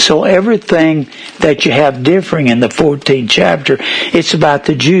 So everything that you have differing in the 14th chapter, it's about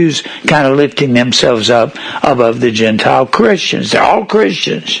the Jews kind of lifting themselves up above the Gentile Christians. They're all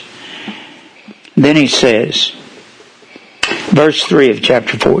Christians. Then he says, verse 3 of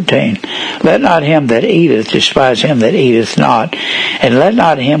chapter 14, let not him that eateth despise him that eateth not, and let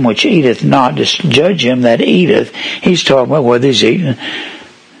not him which eateth not judge him that eateth. He's talking about whether he's eating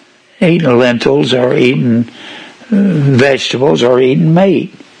lentils or eating vegetables or eating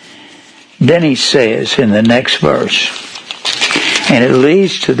meat. Then he says in the next verse, and it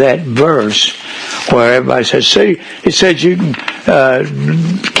leads to that verse where everybody says, see, it says you can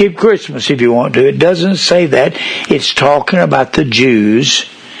keep Christmas if you want to. It doesn't say that. It's talking about the Jews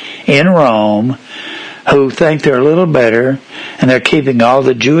in Rome who think they're a little better and they're keeping all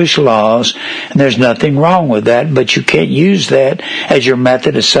the Jewish laws, and there's nothing wrong with that, but you can't use that as your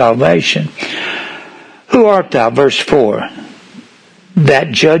method of salvation. Who art thou? Verse 4.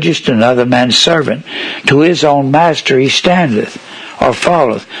 That judgest another man's servant. To his own master he standeth or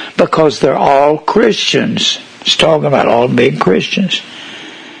falleth, because they're all Christians. It's talking about all being Christians.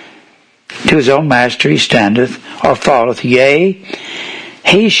 To his own master he standeth or falleth. Yea,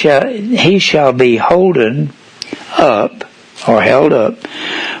 he shall be holden up or held up,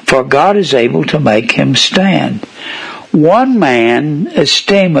 for God is able to make him stand. One man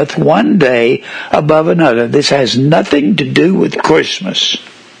esteemeth one day above another. This has nothing to do with Christmas.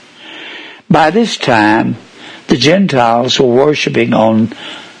 By this time, the Gentiles were worshiping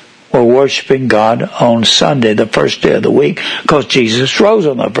God on Sunday, the first day of the week, because Jesus rose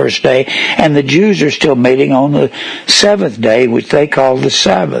on the first day, and the Jews are still meeting on the seventh day, which they call the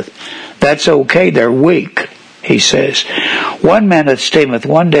Sabbath. That's okay, they're weak, he says. One man esteemeth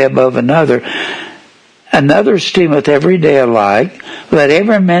one day above another, another esteemeth every day alike. Let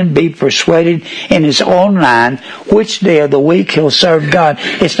every man be persuaded in his own mind which day of the week he'll serve God.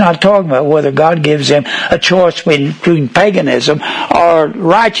 It's not talking about whether God gives him a choice between paganism or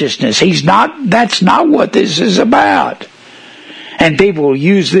righteousness. That's not what this is about. And people will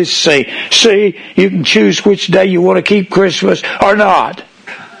use this to say, see, you can choose which day you want to keep Christmas or not.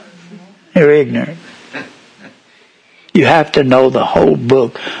 They're ignorant. You have to know the whole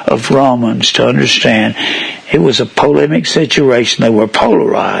book of Romans to understand it was a polemic situation. They were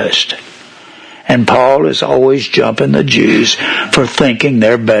polarized. And Paul is always jumping the Jews for thinking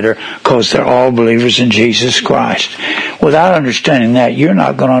they're better because they're all believers in Jesus Christ. Without understanding that, you're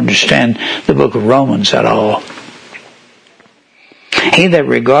not going to understand the book of Romans at all. He that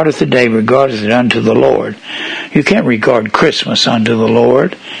regardeth the day regardeth it unto the Lord. You can't regard Christmas unto the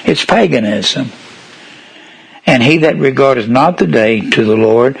Lord. It's paganism. And he that regardeth not the day to the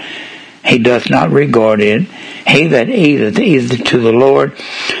Lord, he doth not regard it. He that eateth, eateth to the Lord,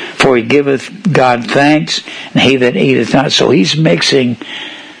 for he giveth God thanks, and he that eateth not. So he's mixing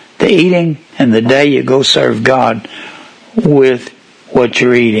the eating and the day you go serve God with what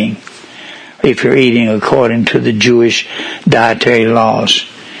you're eating, if you're eating according to the Jewish dietary laws.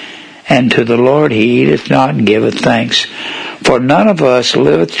 And to the Lord he eateth not and giveth thanks. For none of us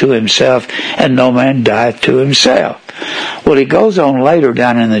liveth to himself, and no man dieth to himself. Well, he goes on later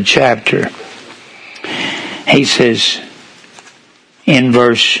down in the chapter. He says in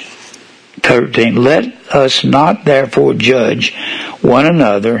verse 13, let us not therefore judge one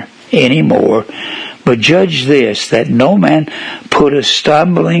another any more, but judge this, that no man put a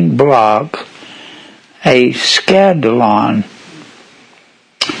stumbling block, a scandalon,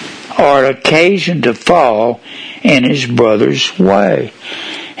 or occasion to fall in his brother's way.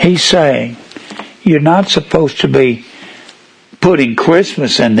 He's saying you're not supposed to be putting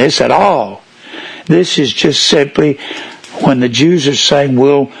Christmas in this at all. This is just simply when the Jews are saying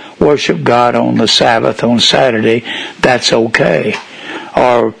we'll worship God on the Sabbath on Saturday, that's okay.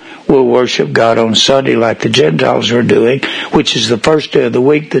 Or we'll worship God on Sunday like the Gentiles are doing, which is the first day of the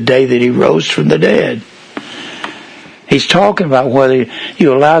week, the day that he rose from the dead. He's talking about whether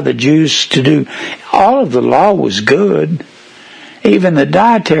you allow the Jews to do. All of the law was good. Even the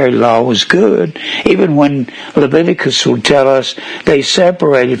dietary law was good. Even when Leviticus would tell us they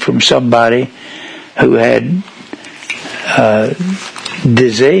separated from somebody who had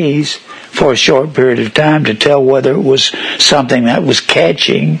disease for a short period of time to tell whether it was something that was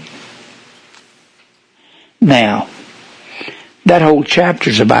catching. Now, that whole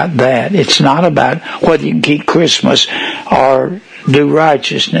chapter's about that. It's not about whether you can keep Christmas or do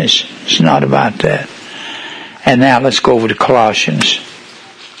righteousness. It's not about that. And now let's go over to Colossians.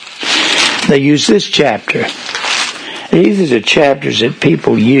 They use this chapter. These are the chapters that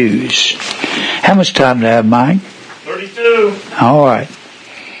people use. How much time do I have, Mike? 32. All right.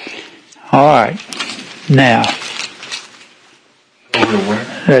 Now,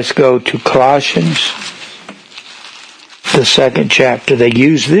 let's go to Colossians, the second chapter. They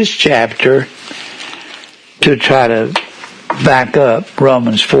use this chapter to try to back up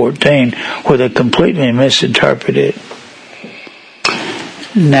Romans 14, where they completely misinterpret it.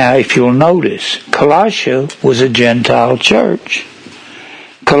 Now, if you'll notice, Colossia was a Gentile church.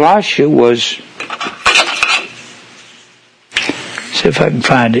 Colossia was, see if I can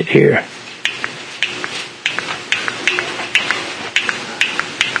find it here.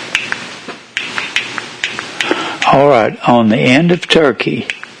 All right, on the end of Turkey,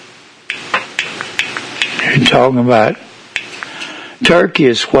 you're talking about Turkey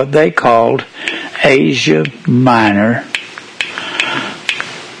is what they called Asia Minor.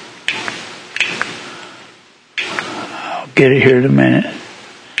 I'll get it here in a minute.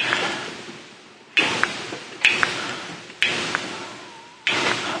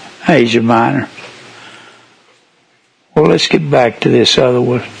 Asia Minor. Well, let's get back to this other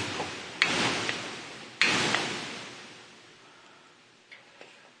one.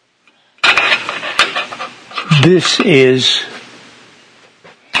 This is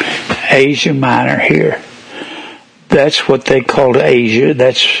Asia Minor here. That's what they called Asia.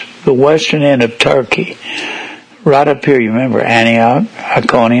 That's the western end of Turkey. Right up here, you remember Antioch,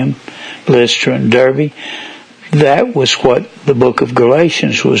 Iconium, Lystra, and Derbe. That was what the book of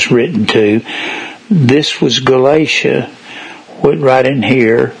Galatians was written to. This was Galatia, right in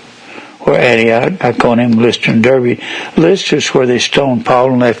here, where Antioch, Iconium, Lystra, and Derbe. Lystra is where they stoned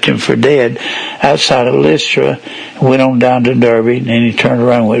Paul and left him for dead. Outside of Lystra, went on down to Derbe, and then he turned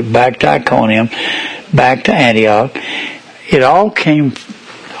around and went back to Iconium, back to Antioch. It all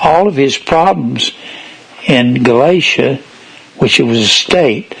of his problems in Galatia, which it was a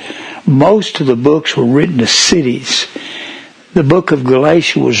state. Most of the books were written to cities. The book of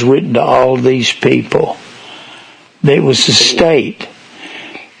Galatia was written to all these people. It was a state.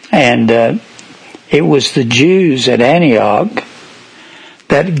 And it was the Jews at Antioch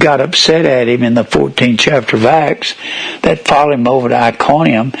that got upset at him in the 14th chapter of Acts, that followed him over to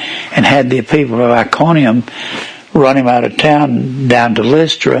Iconium and had the people of Iconium run him out of town down to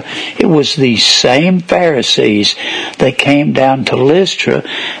Lystra. It was these same Pharisees that came down to Lystra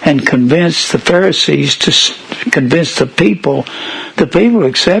and convinced the Pharisees to convince the people. The people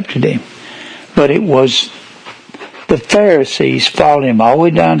accepted him. But it was the Pharisees followed him all the way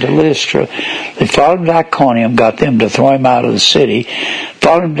down to Lystra. They followed him to Iconium, got them to throw him out of the city,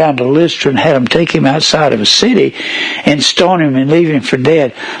 followed him down to Lystra and had them take him outside of a city and stone him and leave him for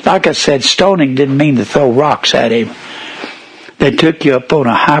dead. Like I said, stoning didn't mean to throw rocks at him. They took you up on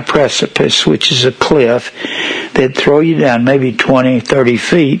a high precipice, which is a cliff. They'd throw you down maybe 20, 30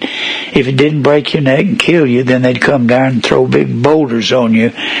 feet. If it didn't break your neck and kill you, then they'd come down and throw big boulders on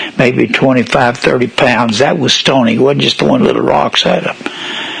you, maybe 25, 30 pounds. That was stoning. It wasn't just throwing little rocks at them,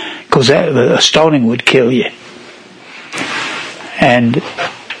 because the stoning would kill you. And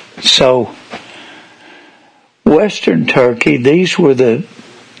so, Western Turkey,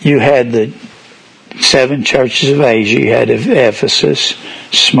 you had the 7 churches of Asia. You had Ephesus,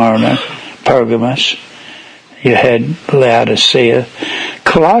 Smyrna, Pergamos. You had Laodicea.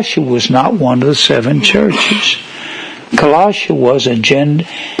 Colossia was not one of the 7 churches. Colossia was a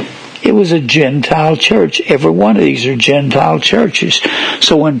Gentile church. Every one of these are Gentile churches.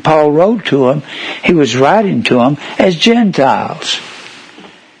 So when Paul wrote to them, he was writing to them as Gentiles.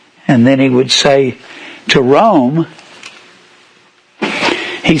 And then he would say to Rome,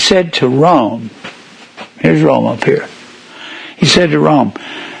 he said to Rome, here's Rome up here. He said to Rome,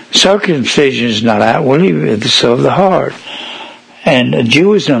 circumcision is not outwardly, it's of the heart. And a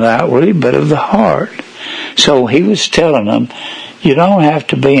Jew is not outwardly, but of the heart. So he was telling them, you don't have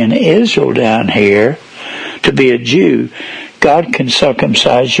to be in Israel down here to be a Jew. God can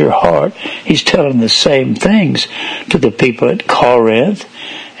circumcise your heart. He's telling the same things to the people at Corinth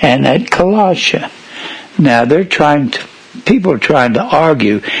and at Colossia. Now people are trying to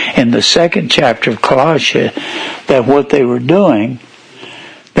argue in the 2nd chapter of Colossia that what they were doing,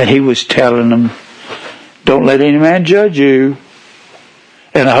 that he was telling them, don't let any man judge you.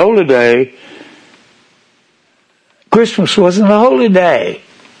 And a holy day, Christmas wasn't a holy day.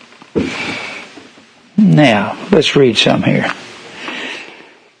 Now, let's read some here.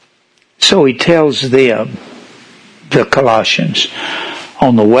 So he tells them, the Colossians,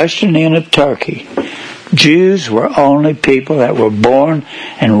 on the western end of Turkey, Jews were only people that were born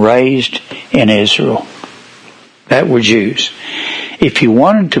and raised in Israel. That were Jews. If you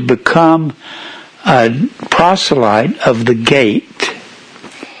wanted to become a proselyte of the gate,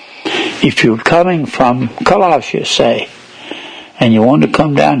 if you're coming from Colossia, say, and you want to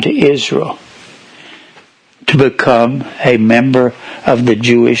come down to Israel to become a member of the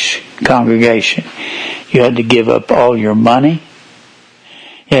Jewish congregation, you had to give up all your money,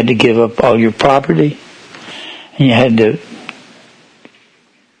 you had to give up all your property, and you had to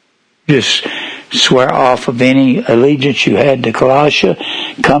just swear off of any allegiance you had to Colossia,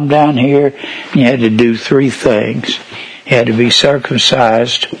 come down here, and you had to do 3 things. You had to be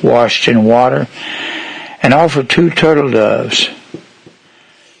circumcised, washed in water, and offer 2 turtle doves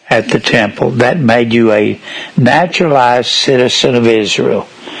at the temple. That made you a naturalized citizen of Israel.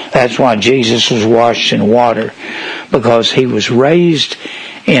 That's why Jesus was washed in water, because he was raised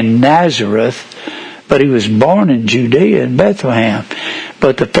in Nazareth, but he was born in Judea in Bethlehem.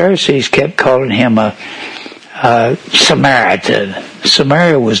 But the Pharisees kept calling him a Samaritan.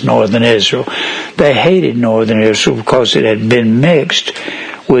 Samaria was northern Israel. They hated northern Israel because it had been mixed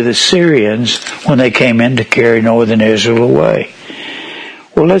with Assyrians when they came in to carry northern Israel away.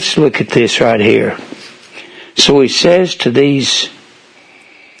 Well, let's look at this right here. So he says to these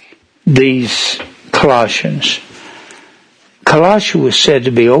Colossians, Colossia was said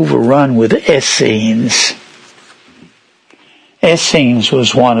to be overrun with Essenes. Essenes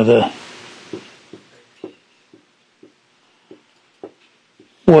was one of the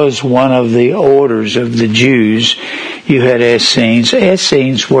orders of the Jews. You had Essenes.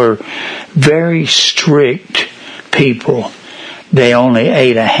 Essenes were very strict people. They only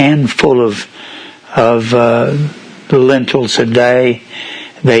ate a handful of lentils a day.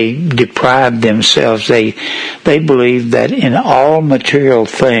 They deprived themselves. They believed that in all material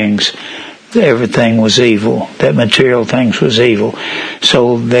things, everything was evil, that material things was evil.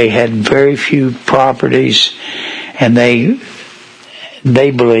 So they had very few properties, and they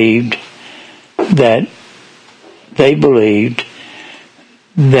believed that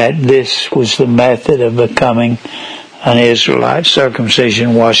this was the method of becoming an Israelite: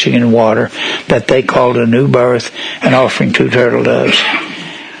 circumcision, washing in water, that they called a new birth, and offering 2 turtle doves.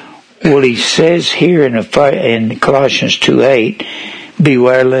 Well, he says here in Colossians 2:8,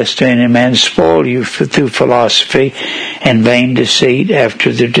 beware lest any man spoil you through philosophy and vain deceit,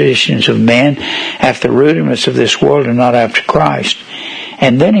 after the traditions of men, after the rudiments of this world, and not after Christ.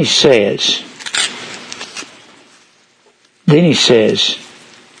 And then he says,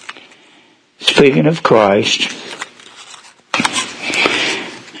 speaking of Christ,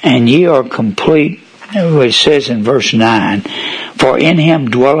 and ye are complete, it says in verse 9, for in him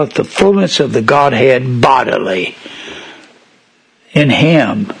dwelleth the fullness of the Godhead bodily. In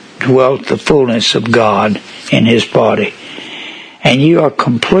him dwelt the fullness of God in his body. And ye are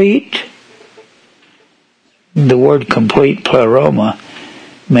complete. The word complete, pleroma,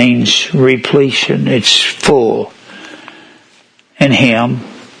 means repletion. It's full. In him,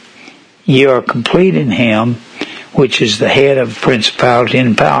 ye are complete in him, which is the head of principality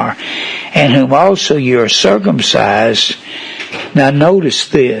and power, and whom also ye are circumcised. Now notice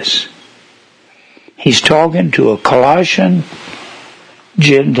this. He's talking to a Colossian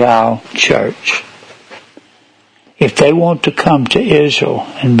Gentile church. If they want to come to Israel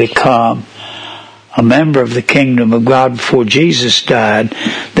and become a member of the kingdom of God before Jesus died,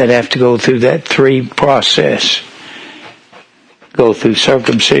 they'd have to go through that 3 process. Go through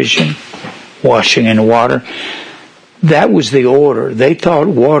circumcision, washing in water. That was the order. They thought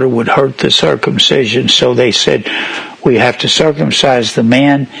water would hurt the circumcision, so they said, we have to circumcise the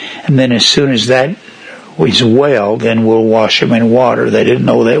man, and then as soon as that was well, then we'll wash them in water. They didn't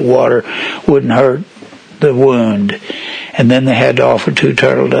know that water wouldn't hurt the wound. And then they had to offer 2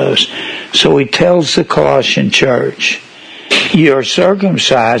 turtle doves. So he tells the Colossian church, You are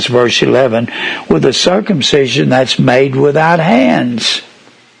circumcised, verse 11, with a circumcision that's made without hands,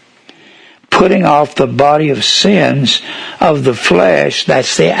 putting off the body of sins of the flesh,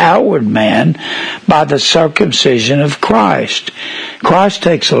 that's the outward man, by the circumcision of Christ. Christ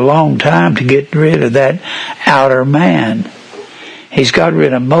takes a long time to get rid of that outer man. He's got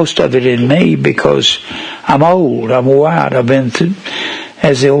rid of most of it in me because I'm old, I'm wore out. I've been through,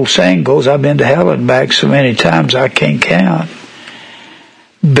 as the old saying goes, I've been to hell and back so many times I can't count.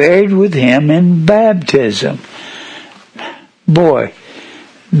 Buried with him in baptism. Boy,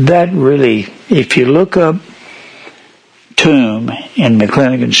 that really, if you look up tomb in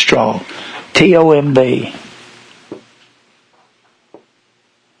McClinigan Straw, T-O-M-B,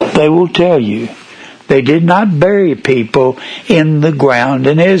 they will tell you they did not bury people in the ground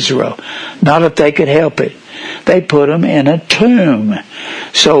in Israel. Not if they could help it. They put them in a tomb.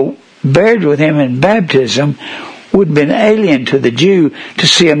 So, buried with him in baptism would have been alien to the Jew to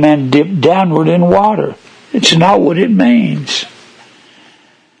see a man dip downward in water. It's not what it means.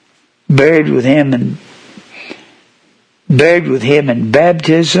 Buried with him in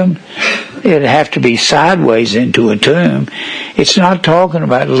baptism, it'd have to be sideways into a tomb. It's not talking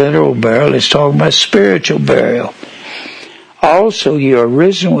about literal burial, it's talking about spiritual burial. Also, you are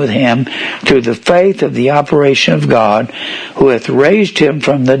risen with him through the faith of the operation of God, who hath raised him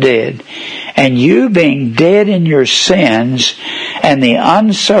from the dead. And you being dead in your sins and the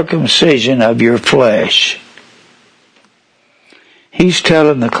uncircumcision of your flesh. He's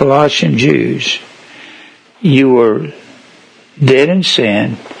telling the Colossian Jews, you were dead in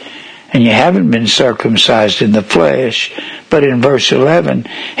sin, and you haven't been circumcised in the flesh. But in verse 11,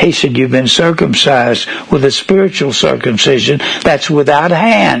 he said you've been circumcised with a spiritual circumcision that's without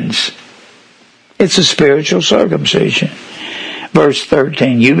hands. It's a spiritual circumcision. Verse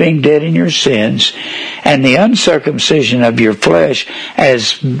 13, you being dead in your sins, and the uncircumcision of your flesh,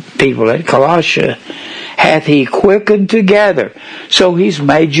 as people at Colossia, hath he quickened together. So he's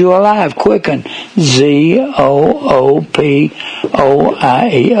made you alive. Quickened. Z-O-O-P-O-I-E-O.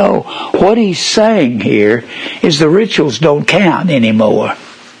 What he's saying here is the rituals don't count anymore.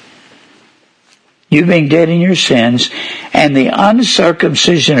 You being dead in your sins, and the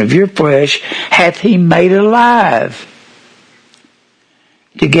uncircumcision of your flesh hath he made alive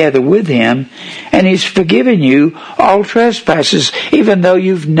together with him, and he's forgiven you all trespasses, even though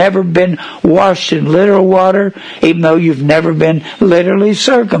you've never been washed in literal water, even though you've never been literally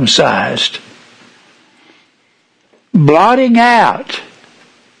circumcised. Blotting out.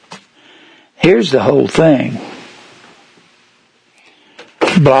 Here's the whole thing.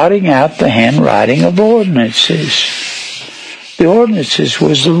 Blotting out the handwriting of ordinances. The ordinances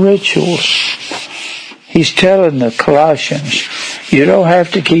was the rituals. He's telling the Colossians, you don't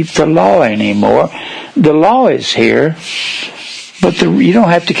have to keep the law anymore. The law is here, but you don't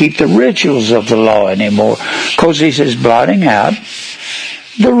have to keep the rituals of the law anymore. Because he says blotting out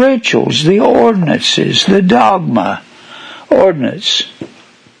the rituals, the ordinances, the dogma, ordinance.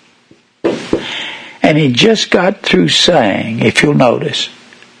 And he just got through saying, if you'll notice,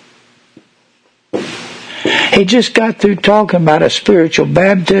 he just got through talking about a spiritual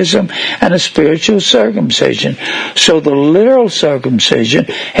baptism and a spiritual circumcision. So the literal circumcision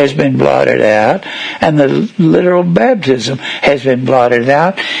has been blotted out, and the literal baptism has been blotted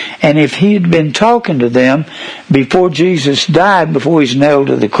out. And if he had been talking to them before Jesus died, before he's nailed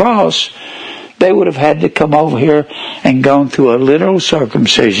to the cross, they would have had to come over here and gone through a literal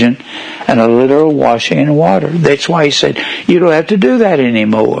circumcision and a literal washing in water. That's why he said, you don't have to do that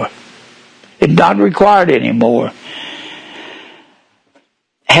anymore. It's not required anymore.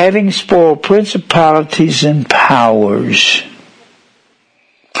 Having spoiled principalities and powers.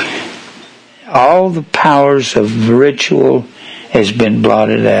 All the powers of ritual has been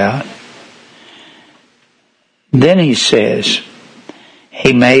blotted out. Then he says,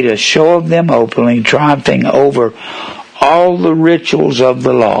 he made a show of them openly, triumphing over all the rituals of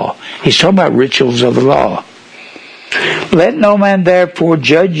the law. He's talking about rituals of the law. Let no man therefore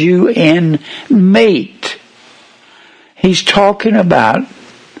judge you in meat. He's talking about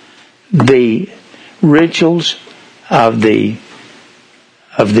the rituals of the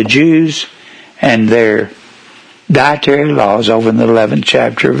Jews and their dietary laws over in the 11th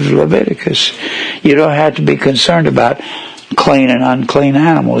chapter of Leviticus. You don't have to be concerned about clean and unclean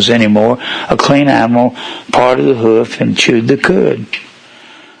animals anymore. A clean animal parted the hoof and chewed the cud.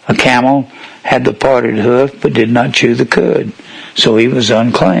 A camel had the parted hoof but did not chew the cud, so he was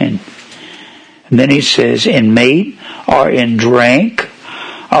unclean. And then he says, in meat or in drink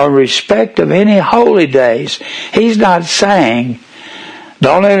or respect of any holy days. He's not saying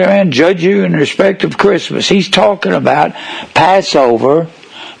Don't let a man judge you in respect of Christmas. He's talking about Passover,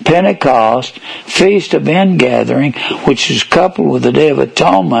 Pentecost, Feast of Ingathering, which is coupled with the Day of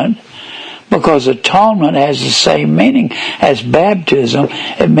Atonement, because atonement has the same meaning as baptism.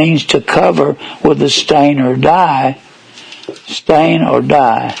 It means to cover with a stain or dye. Stain or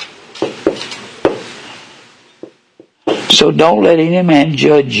dye. So don't let any man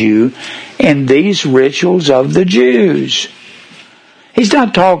judge you in these rituals of the Jews. He's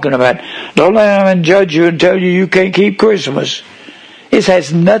not talking about, don't let anyone judge you and tell you you can't keep Christmas. This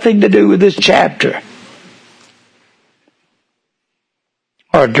has nothing to do with this chapter.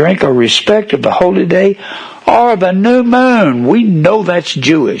 Or drink or respect of the holy day or the new moon. We know that's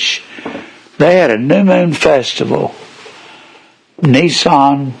Jewish. They had a new moon festival.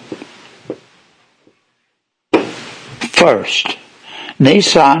 Nisan 1st.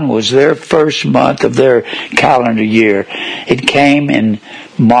 Nisan was their first month of their calendar year. It came in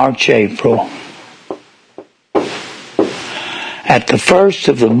March, April. At the first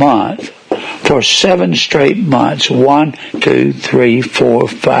of the month, for 7 straight months, 1, 2, 3, 4,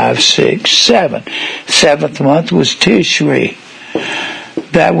 5, 6, 7. 7th month was Tishri.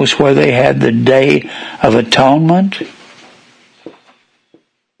 That was where they had the Day of Atonement.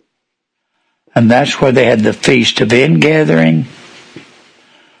 And that's where they had the Feast of Ingathering,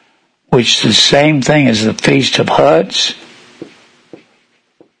 which is the same thing as the Feast of Huts,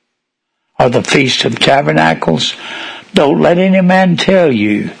 or the Feast of Tabernacles. Don't let any man tell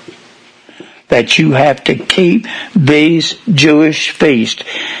you that you have to keep these Jewish feasts.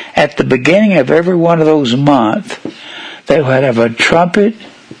 At the beginning of every one of those months, they would have a trumpet,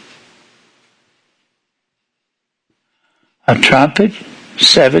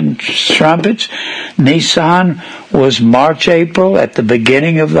 7 trumpets. Nisan was March, April, at the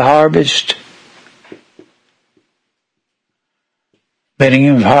beginning of the harvest.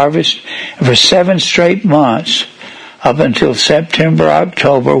 For 7 straight months, up until September,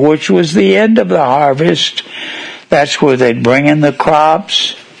 October, which was the end of the harvest. That's where they'd bring in the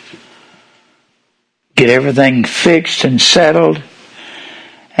crops, get everything fixed and settled,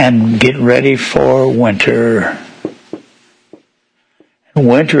 and get ready for winter.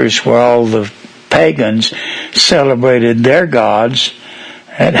 Winter is where all the pagans celebrated their gods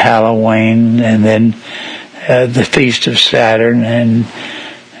at Halloween, and then the Feast of Saturn, and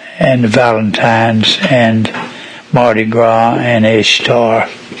Valentine's, and Mardi Gras, and Ishtar.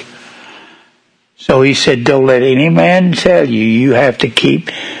 So he said, don't let any man tell you you have to keep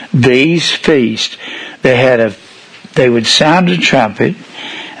these feasts. They would sound a trumpet,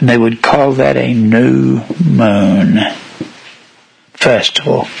 and they would call that a new moon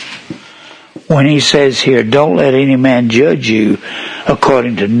festival. When he says here, don't let any man judge you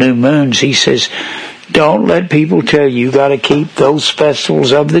according to new moons, he says, don't let people tell you got to keep those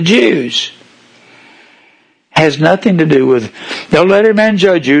festivals of the Jews. Has nothing to do with, don't let any man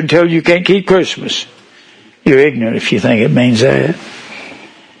judge you and tell you can't keep Christmas. You're ignorant if you think it means that.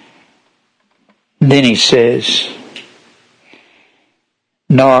 Then he says,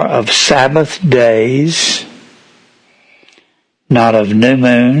 nor of Sabbath days, not of new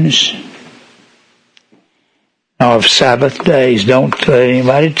moons, nor of Sabbath days. Don't let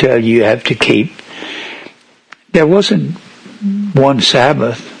anybody tell you have to keep. There wasn't one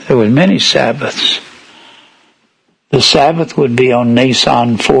Sabbath. There were many Sabbaths. The Sabbath would be on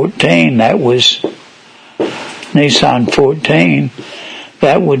Nisan 14. That was Nisan 14.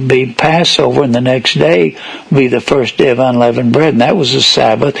 That would be Passover, and the next day would be the first day of unleavened bread, and that was a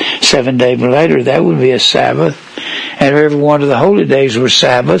Sabbath. 7 days later, that would be a Sabbath. And every one of the holy days were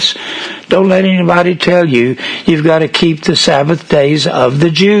Sabbaths. Don't let anybody tell you you've got to keep the Sabbath days of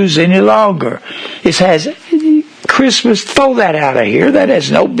the Jews any longer. It has Christmas, throw that out of here. That has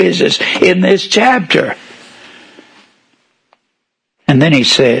no business in this chapter. And then he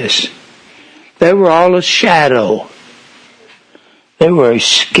says, they were all a shadow. They were a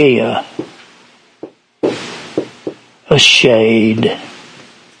skia, a shade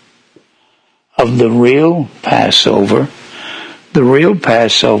of the real Passover. The real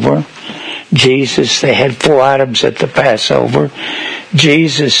Passover, Jesus, they had 4 items at the Passover.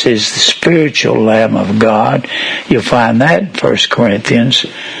 Jesus is the spiritual Lamb of God. You'll find that in 1 Corinthians,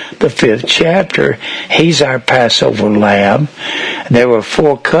 the 5th chapter. He's our Passover Lamb. There were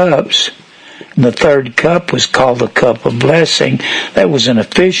 4 cups. And the 3rd cup was called the cup of blessing. That was an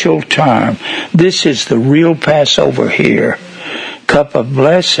official term. This is the real Passover here. Cup of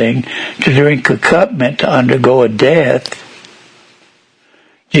blessing. To drink a cup meant to undergo a death.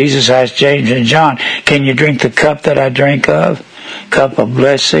 Jesus asked James and John, can you drink the cup that I drink of? Cup of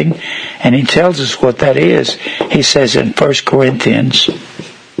blessing. And he tells us what that is. He says in 1 Corinthians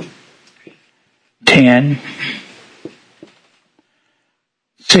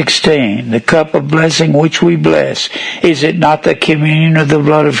 10:16, the cup of blessing which we bless, is it not the communion of the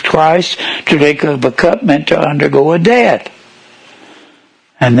blood of Christ? To drink of a cup meant to undergo a death.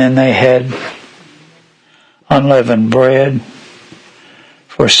 And then they had unleavened bread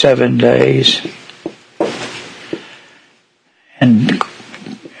for 7 days. And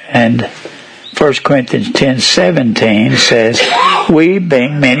 1 Corinthians 10:17 says, we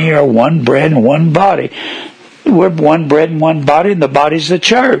being many are one bread and one body. We're one bread and one body, and the body's the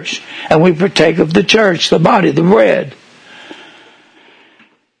church. And we partake of the church, the body, the bread.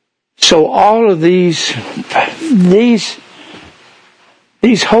 So all of these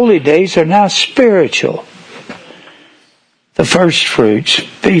holy days are now spiritual. The first fruits,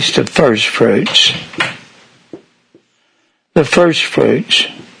 Feast of First Fruits. The first fruits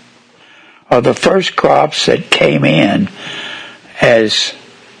are the first crops that came in as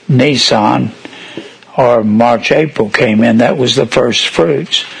Nisan or March, April came in. That was the first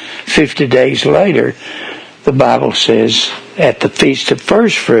fruits. 50 days later, the Bible says, at the Feast of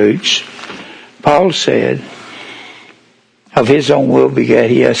First Fruits, Paul said, of his own will begat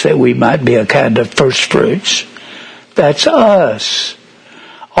he us, that we might be a kind of first fruits. That's us.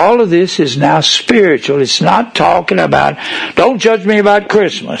 All of this is now spiritual. It's not talking about, don't judge me about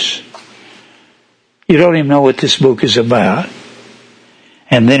Christmas. You don't even know what this book is about.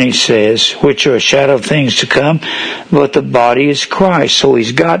 And then he says, which are a shadow of things to come, but the body is Christ. So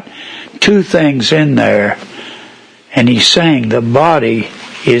he's got two things in there. And he's saying the body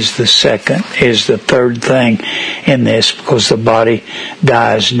is the third thing in this, because the body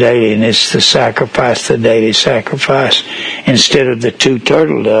dies daily, and it's the sacrifice, the daily sacrifice. Instead of the 2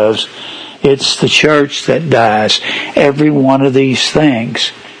 turtle doves, it's the church that dies. Every one of these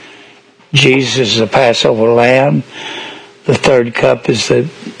things. Jesus is the Passover lamb. The third cup is the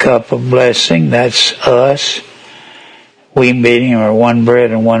cup of blessing. That's us. We being are one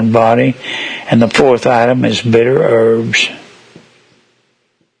bread and one body. And the fourth item is bitter herbs.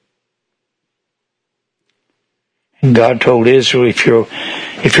 And God told Israel, if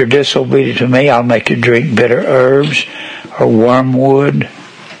you're disobedient to me, I'll make you drink bitter herbs or wormwood.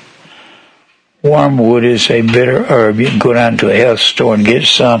 Wormwood is a bitter herb. You can go down to a health store and get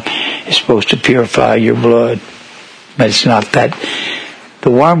some. It's supposed to purify your blood. But it's not that. The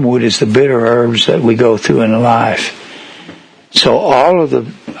wormwood is the bitter herbs that we go through in life. So all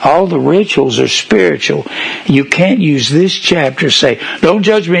the rituals are spiritual. You can't use this chapter to say, don't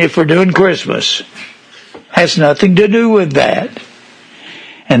judge me if we're doing Christmas. Has nothing to do with that.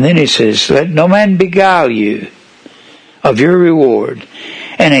 And then he says, let no man beguile you of your reward.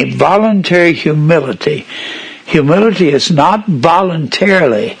 And a voluntary humility. Humility is not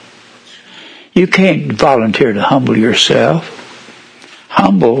voluntarily. You can't volunteer to humble yourself.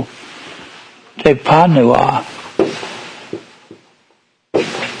 Humble, tepanua.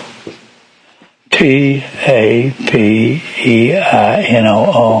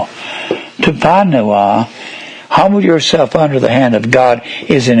 T-A-P-E-I-N-O-O. Tepanua, humble yourself under the hand of God,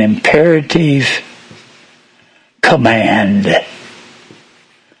 is an imperative command.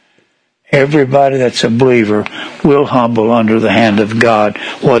 Everybody that's a believer will humble under the hand of God.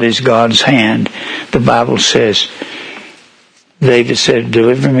 What is God's hand? The Bible says, David said,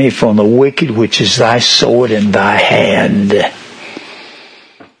 deliver me from the wicked, which is thy sword in thy hand.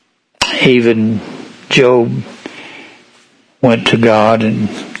 Even Job went to God,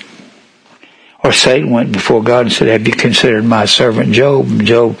 or Satan went before God and said, have you considered my servant Job?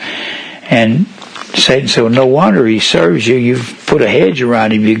 And Satan said, well, no wonder he serves you. You've put a hedge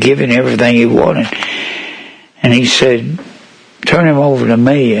around him. You've given him everything he wanted. And he said, turn him over to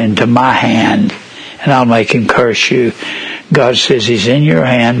me and to my hand, and I'll make him curse you. God says he's in your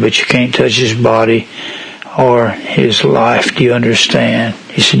hand, but you can't touch his body or his life. Do you understand?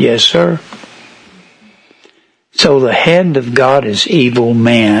 He said, yes, sir. So the hand of God is evil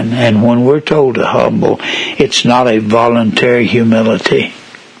man, and when we're told to humble, it's not a voluntary humility.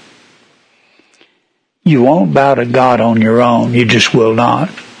 You won't bow to God on your own. You just will not.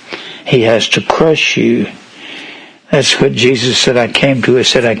 He has to crush you. That's what Jesus said I came to. He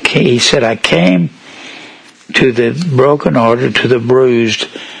said I came to the brokenhearted, to the bruised,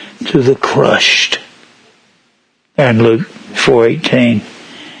 to the crushed. And Luke 4:18.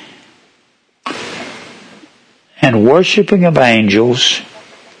 And worshiping of angels.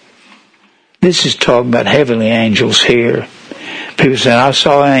 This is talking about heavenly angels here. People say, I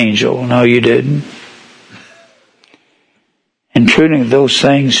saw an angel. No, you didn't. And treating those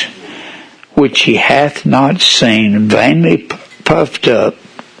things which he hath not seen, vainly puffed up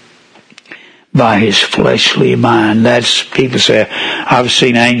by his fleshly mind. That's, people say, I've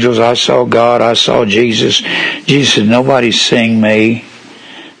seen angels, I saw God, I saw Jesus. Jesus said, nobody's seeing me.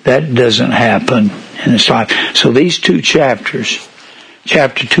 That doesn't happen in this life. So these two chapters,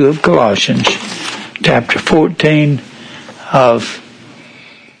 chapter 2 of Colossians, chapter 14 of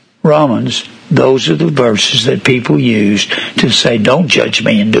Romans, those are the verses that people use to say, don't judge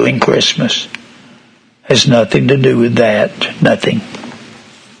me in doing Christmas. Has nothing to do with that. Nothing.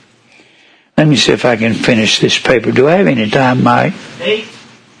 Let me see if I can finish this paper. Do I have any time, Mike?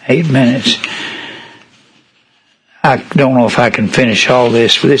 8 minutes. I don't know if I can finish all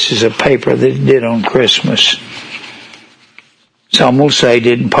this, but this is a paper that he did on Christmas. Some will say,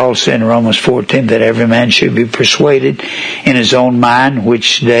 didn't Paul say in Romans 14 that every man should be persuaded in his own mind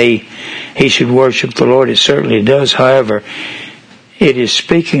which day he should worship the Lord? It certainly does. However, it is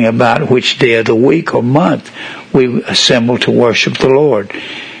speaking about which day of the week or month we assemble to worship the Lord.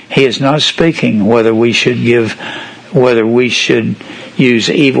 He is not speaking whether we should use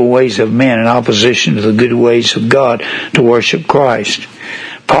evil ways of men in opposition to the good ways of God to worship Christ.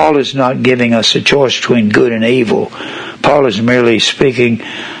 Paul is not giving us a choice between good and evil. Paul is merely speaking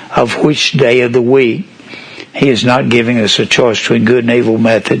of which day of the week. He is not giving us a choice between good and evil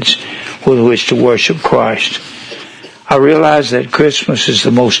methods with which to worship Christ. I realize that Christmas is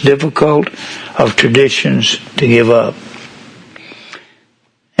the most difficult of traditions to give up.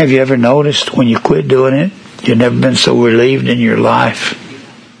 Have you ever noticed when you quit doing it, you've never been so relieved in your life?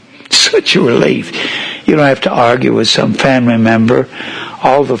 Such a relief. You don't have to argue with some family member.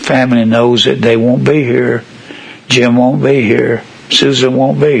 All the family knows that they won't be here. Jim won't be here. Susan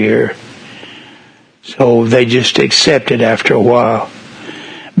won't be here. So they just accept it after a while.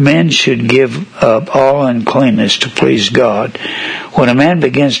 Men should give up all uncleanness to please God. When a man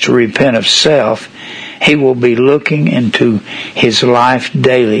begins to repent of self, he will be looking into his life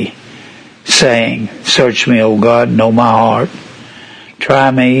daily, saying, search me, O God, know my heart.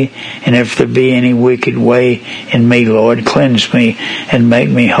 Try me, and if there be any wicked way in me, Lord, cleanse me and make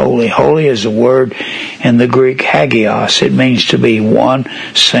me holy. Holy is a word in the Greek hagios. It means to be one,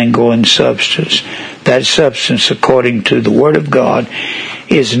 single in substance. That substance, according to the Word of God,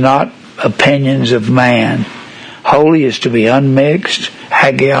 is not opinions of man. Holy is to be unmixed.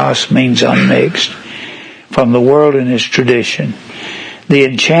 Hagios means unmixed from the world and its tradition. The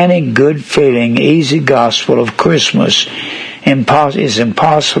enchanting, good-feeling, easy gospel of Christmas is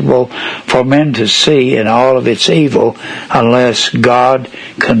impossible for men to see in all of its evil unless God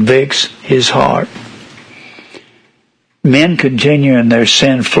convicts his heart. Men continue in their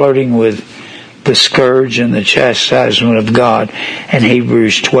sin, flirting with the scourge and the chastisement of God in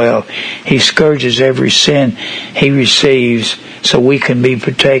Hebrews 12. He scourges every sin he receives so we can be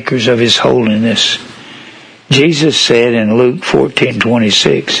partakers of his holiness. Jesus said in Luke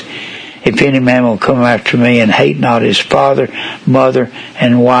 14:26, if any man will come after me and hate not his father, mother,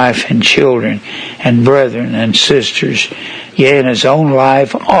 and wife, and children, and brethren, and sisters, yea, in his own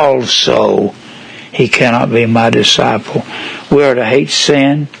life also, he cannot be my disciple. We are to hate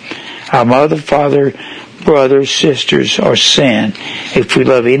sin. Our mother, father, brothers, sisters are sin. If we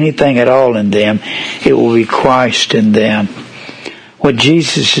love anything at all in them, it will be Christ in them. What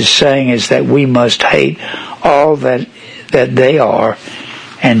Jesus is saying is that we must hate all that they are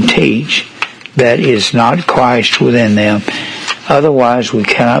and teach that is not Christ within them. Otherwise, we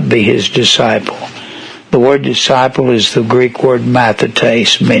cannot be his disciple. The word disciple is the Greek word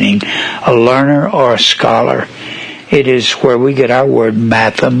mathetes, meaning a learner or a scholar. It is where we get our word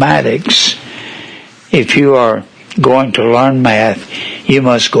mathematics. If you are going to learn math, you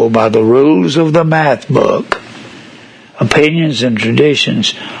must go by the rules of the math book. Opinions and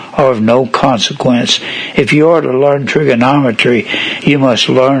traditions are of no consequence. If you are to learn trigonometry, you must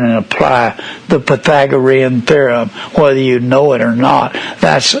learn and apply the Pythagorean theorem, whether you know it or not.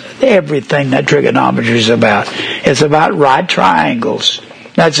 That's everything that trigonometry is about. It's about right triangles.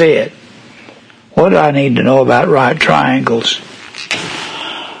 That's it. What do I need to know about right triangles?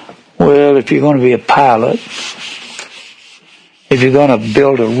 Well, if you're going to be a pilot, if you're going to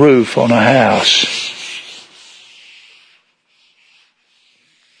build a roof on a house,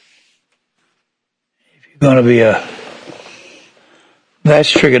 going to be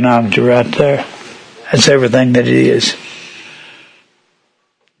that's trigonometry right there. That's everything that it is.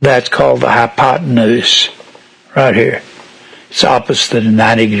 That's called the hypotenuse right here. It's opposite the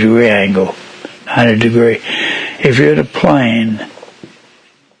 90-degree angle. 90 degree. If you're at a plane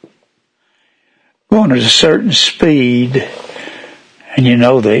going at a certain speed and you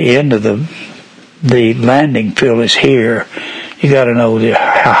know the end of the landing field is here, you got to know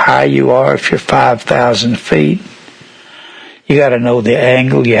how high you are. If you're 5,000 feet, You got to know the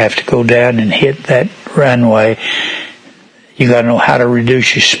angle. You have to go down and hit that runway. You got to know how to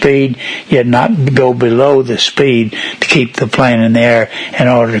reduce your speed, yet not go below the speed to keep the plane in the air in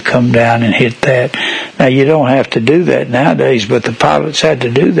order to come down and hit that. Now, you don't have to do that nowadays, but the pilots had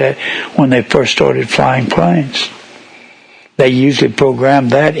to do that when they first started flying planes. They usually program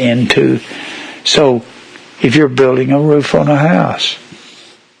that into, so if you're building a roof on a house,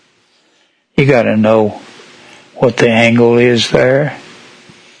 you got to know what the angle is there.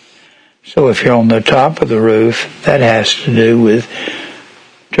 So if you're on the top of the roof, that has to do with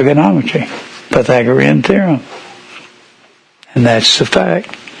trigonometry, Pythagorean theorem. And that's the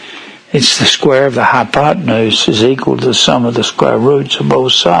fact. It's the square of the hypotenuse is equal to the sum of the square roots of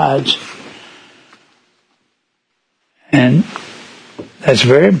both sides. And that's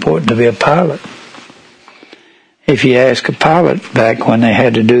very important to be a pilot. If you ask a pilot back when they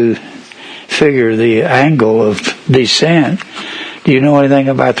had to figure the angle of descent, do you know anything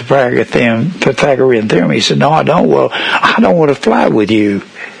about the Pythagorean theorem? He said, no, I don't. Well, I don't want to fly with you.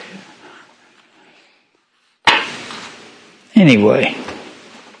 Anyway,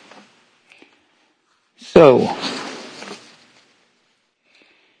 so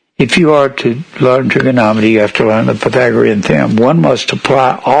if you are to learn trigonometry, you have to learn the Pythagorean theorem. One must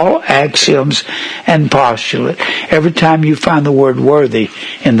apply all axioms and postulate. Every time you find the word worthy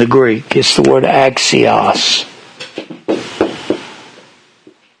in the Greek, it's the word axios.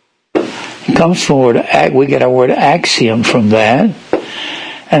 It comes from the word, we get our word axiom from that.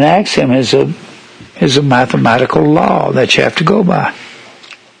 An axiom is a mathematical law that you have to go by.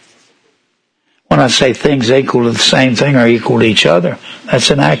 When I say things equal to the same thing or equal to each other, that's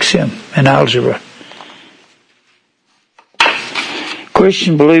an axiom in algebra.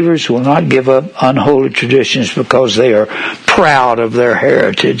 Christian believers will not give up unholy traditions because they are proud of their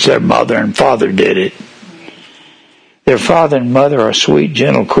heritage. Their mother and father did it. Their father and mother are sweet,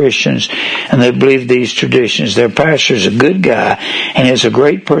 gentle Christians, and they believe these traditions. Their pastor is a good guy and has a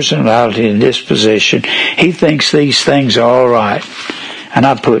great personality and disposition. He thinks these things are all right. And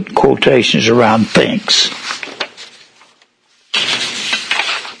I put quotations around thinks.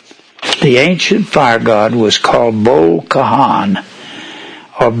 The ancient fire god was called Bol-Kahan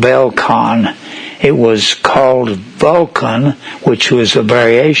or Bel-Khan. It was called Vulcan, which was a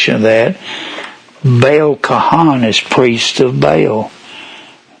variation of that. Baal-Kahan is priest of Baal.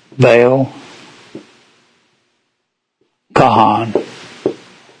 Baal-Kahan.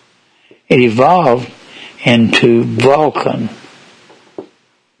 It evolved into Vulcan.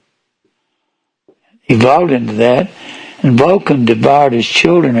 Evolved into that, and Vulcan devoured his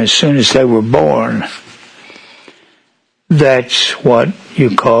children as soon as they were born. That's what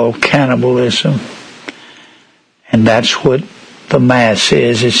you call cannibalism. And that's what the Mass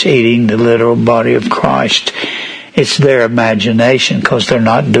is. It's eating the literal body of Christ. It's their imagination because they're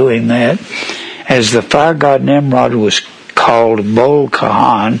not doing that. As the fire god Nimrod was called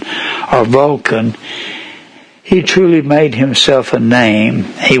Bol-Kahan or Vulcan, he truly made himself a name.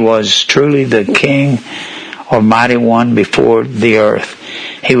 He was truly the king or mighty one before the earth.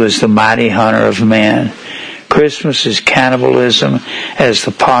 He was the mighty hunter of men. Christmas is cannibalism as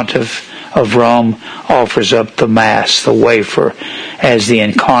the pontiff of Rome offers up the Mass, the wafer, as the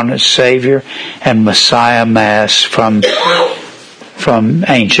incarnate Savior and Messiah Mass from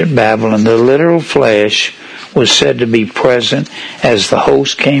ancient Babylon. The literal flesh was said to be present as the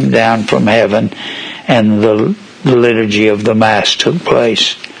host came down from heaven and the liturgy of the Mass took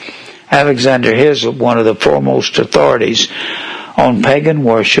place. Alexander Hislop, one of the foremost authorities on pagan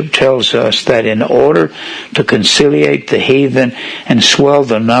worship, tells us that in order to conciliate the heathen and swell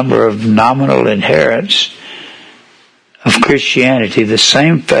the number of nominal adherents of Christianity, the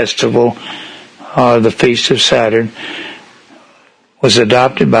same festival, the Feast of Saturn, was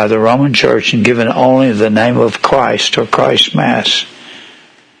adopted by the Roman Church and given only the name of Christ or Christ Mass.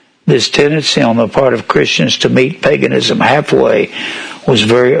 This tendency on the part of Christians to meet paganism halfway was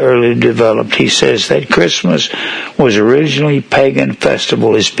very early developed. He says that Christmas was originally pagan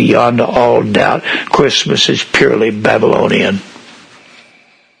festival is beyond all doubt. Christmas is purely Babylonian.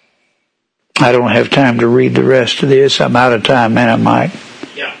 I don't have time to read the rest of this. I'm out of time, man, Mike.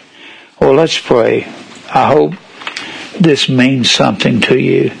 Yeah. Well, let's pray. I hope this means something to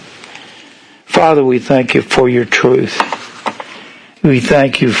you. Father, we thank you for your truth. We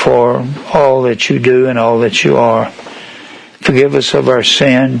thank you for all that you do and all that you are. Forgive us of our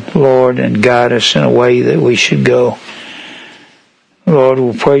sin, Lord, and guide us in a way that we should go. Lord,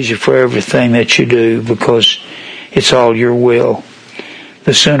 we'll praise you for everything that you do because it's all your will.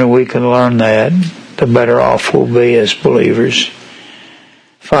 The sooner we can learn that, the better off we'll be as believers.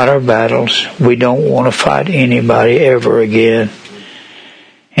 fight our battles. We don't want to fight anybody ever again.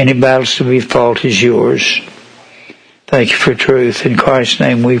 Any battles to be fought is yours. Thank you for truth. In Christ's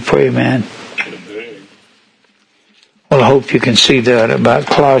name we pray, man. Well, I hope you can see that about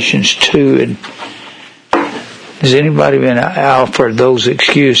Colossians 2. And has anybody been offered those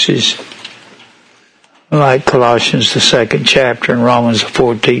excuses? Like Colossians, the 2nd chapter, and Romans, the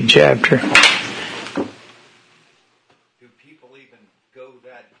 14th chapter. Do people even go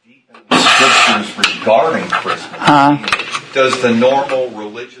that deep in the scriptures regarding Christmas? Does the normal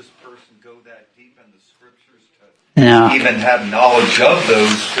religious person go that deep in the scriptures to even have knowledge of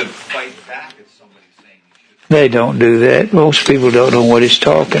those to fight back at somebody saying you should? They don't do that. Most people don't know what he's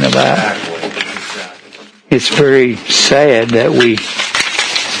talking about. Exactly. It's very sad that we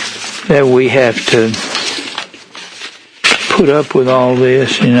have to put up with all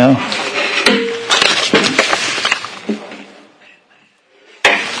this, you know.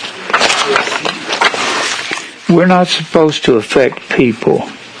 We're not supposed to affect people.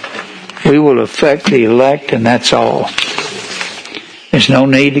 We will affect the elect, and that's all. There's no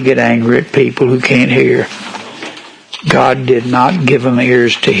need to get angry at people who can't hear. God did not give them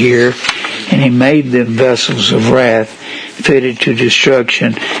ears to hear, and He made them vessels of wrath fitted to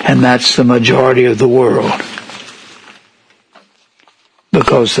destruction, and that's the majority of the world.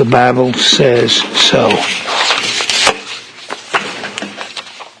 Because the Bible says so.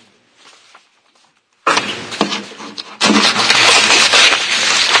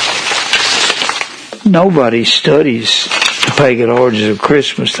 Nobody studies the pagan origins of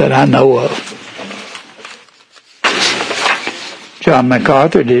Christmas that I know of. John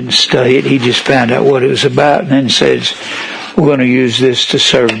MacArthur didn't study it. He just found out what it was about and then says, we're going to use this to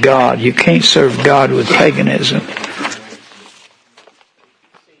serve God. You can't serve God with paganism.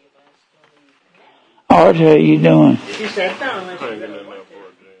 Art, how you doing?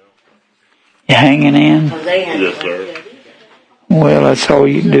 You hanging in? Yes, sir. Well, that's all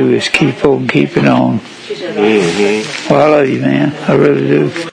you can do is keep on keeping on. Mm-hmm. Well, I love you, man. I really do.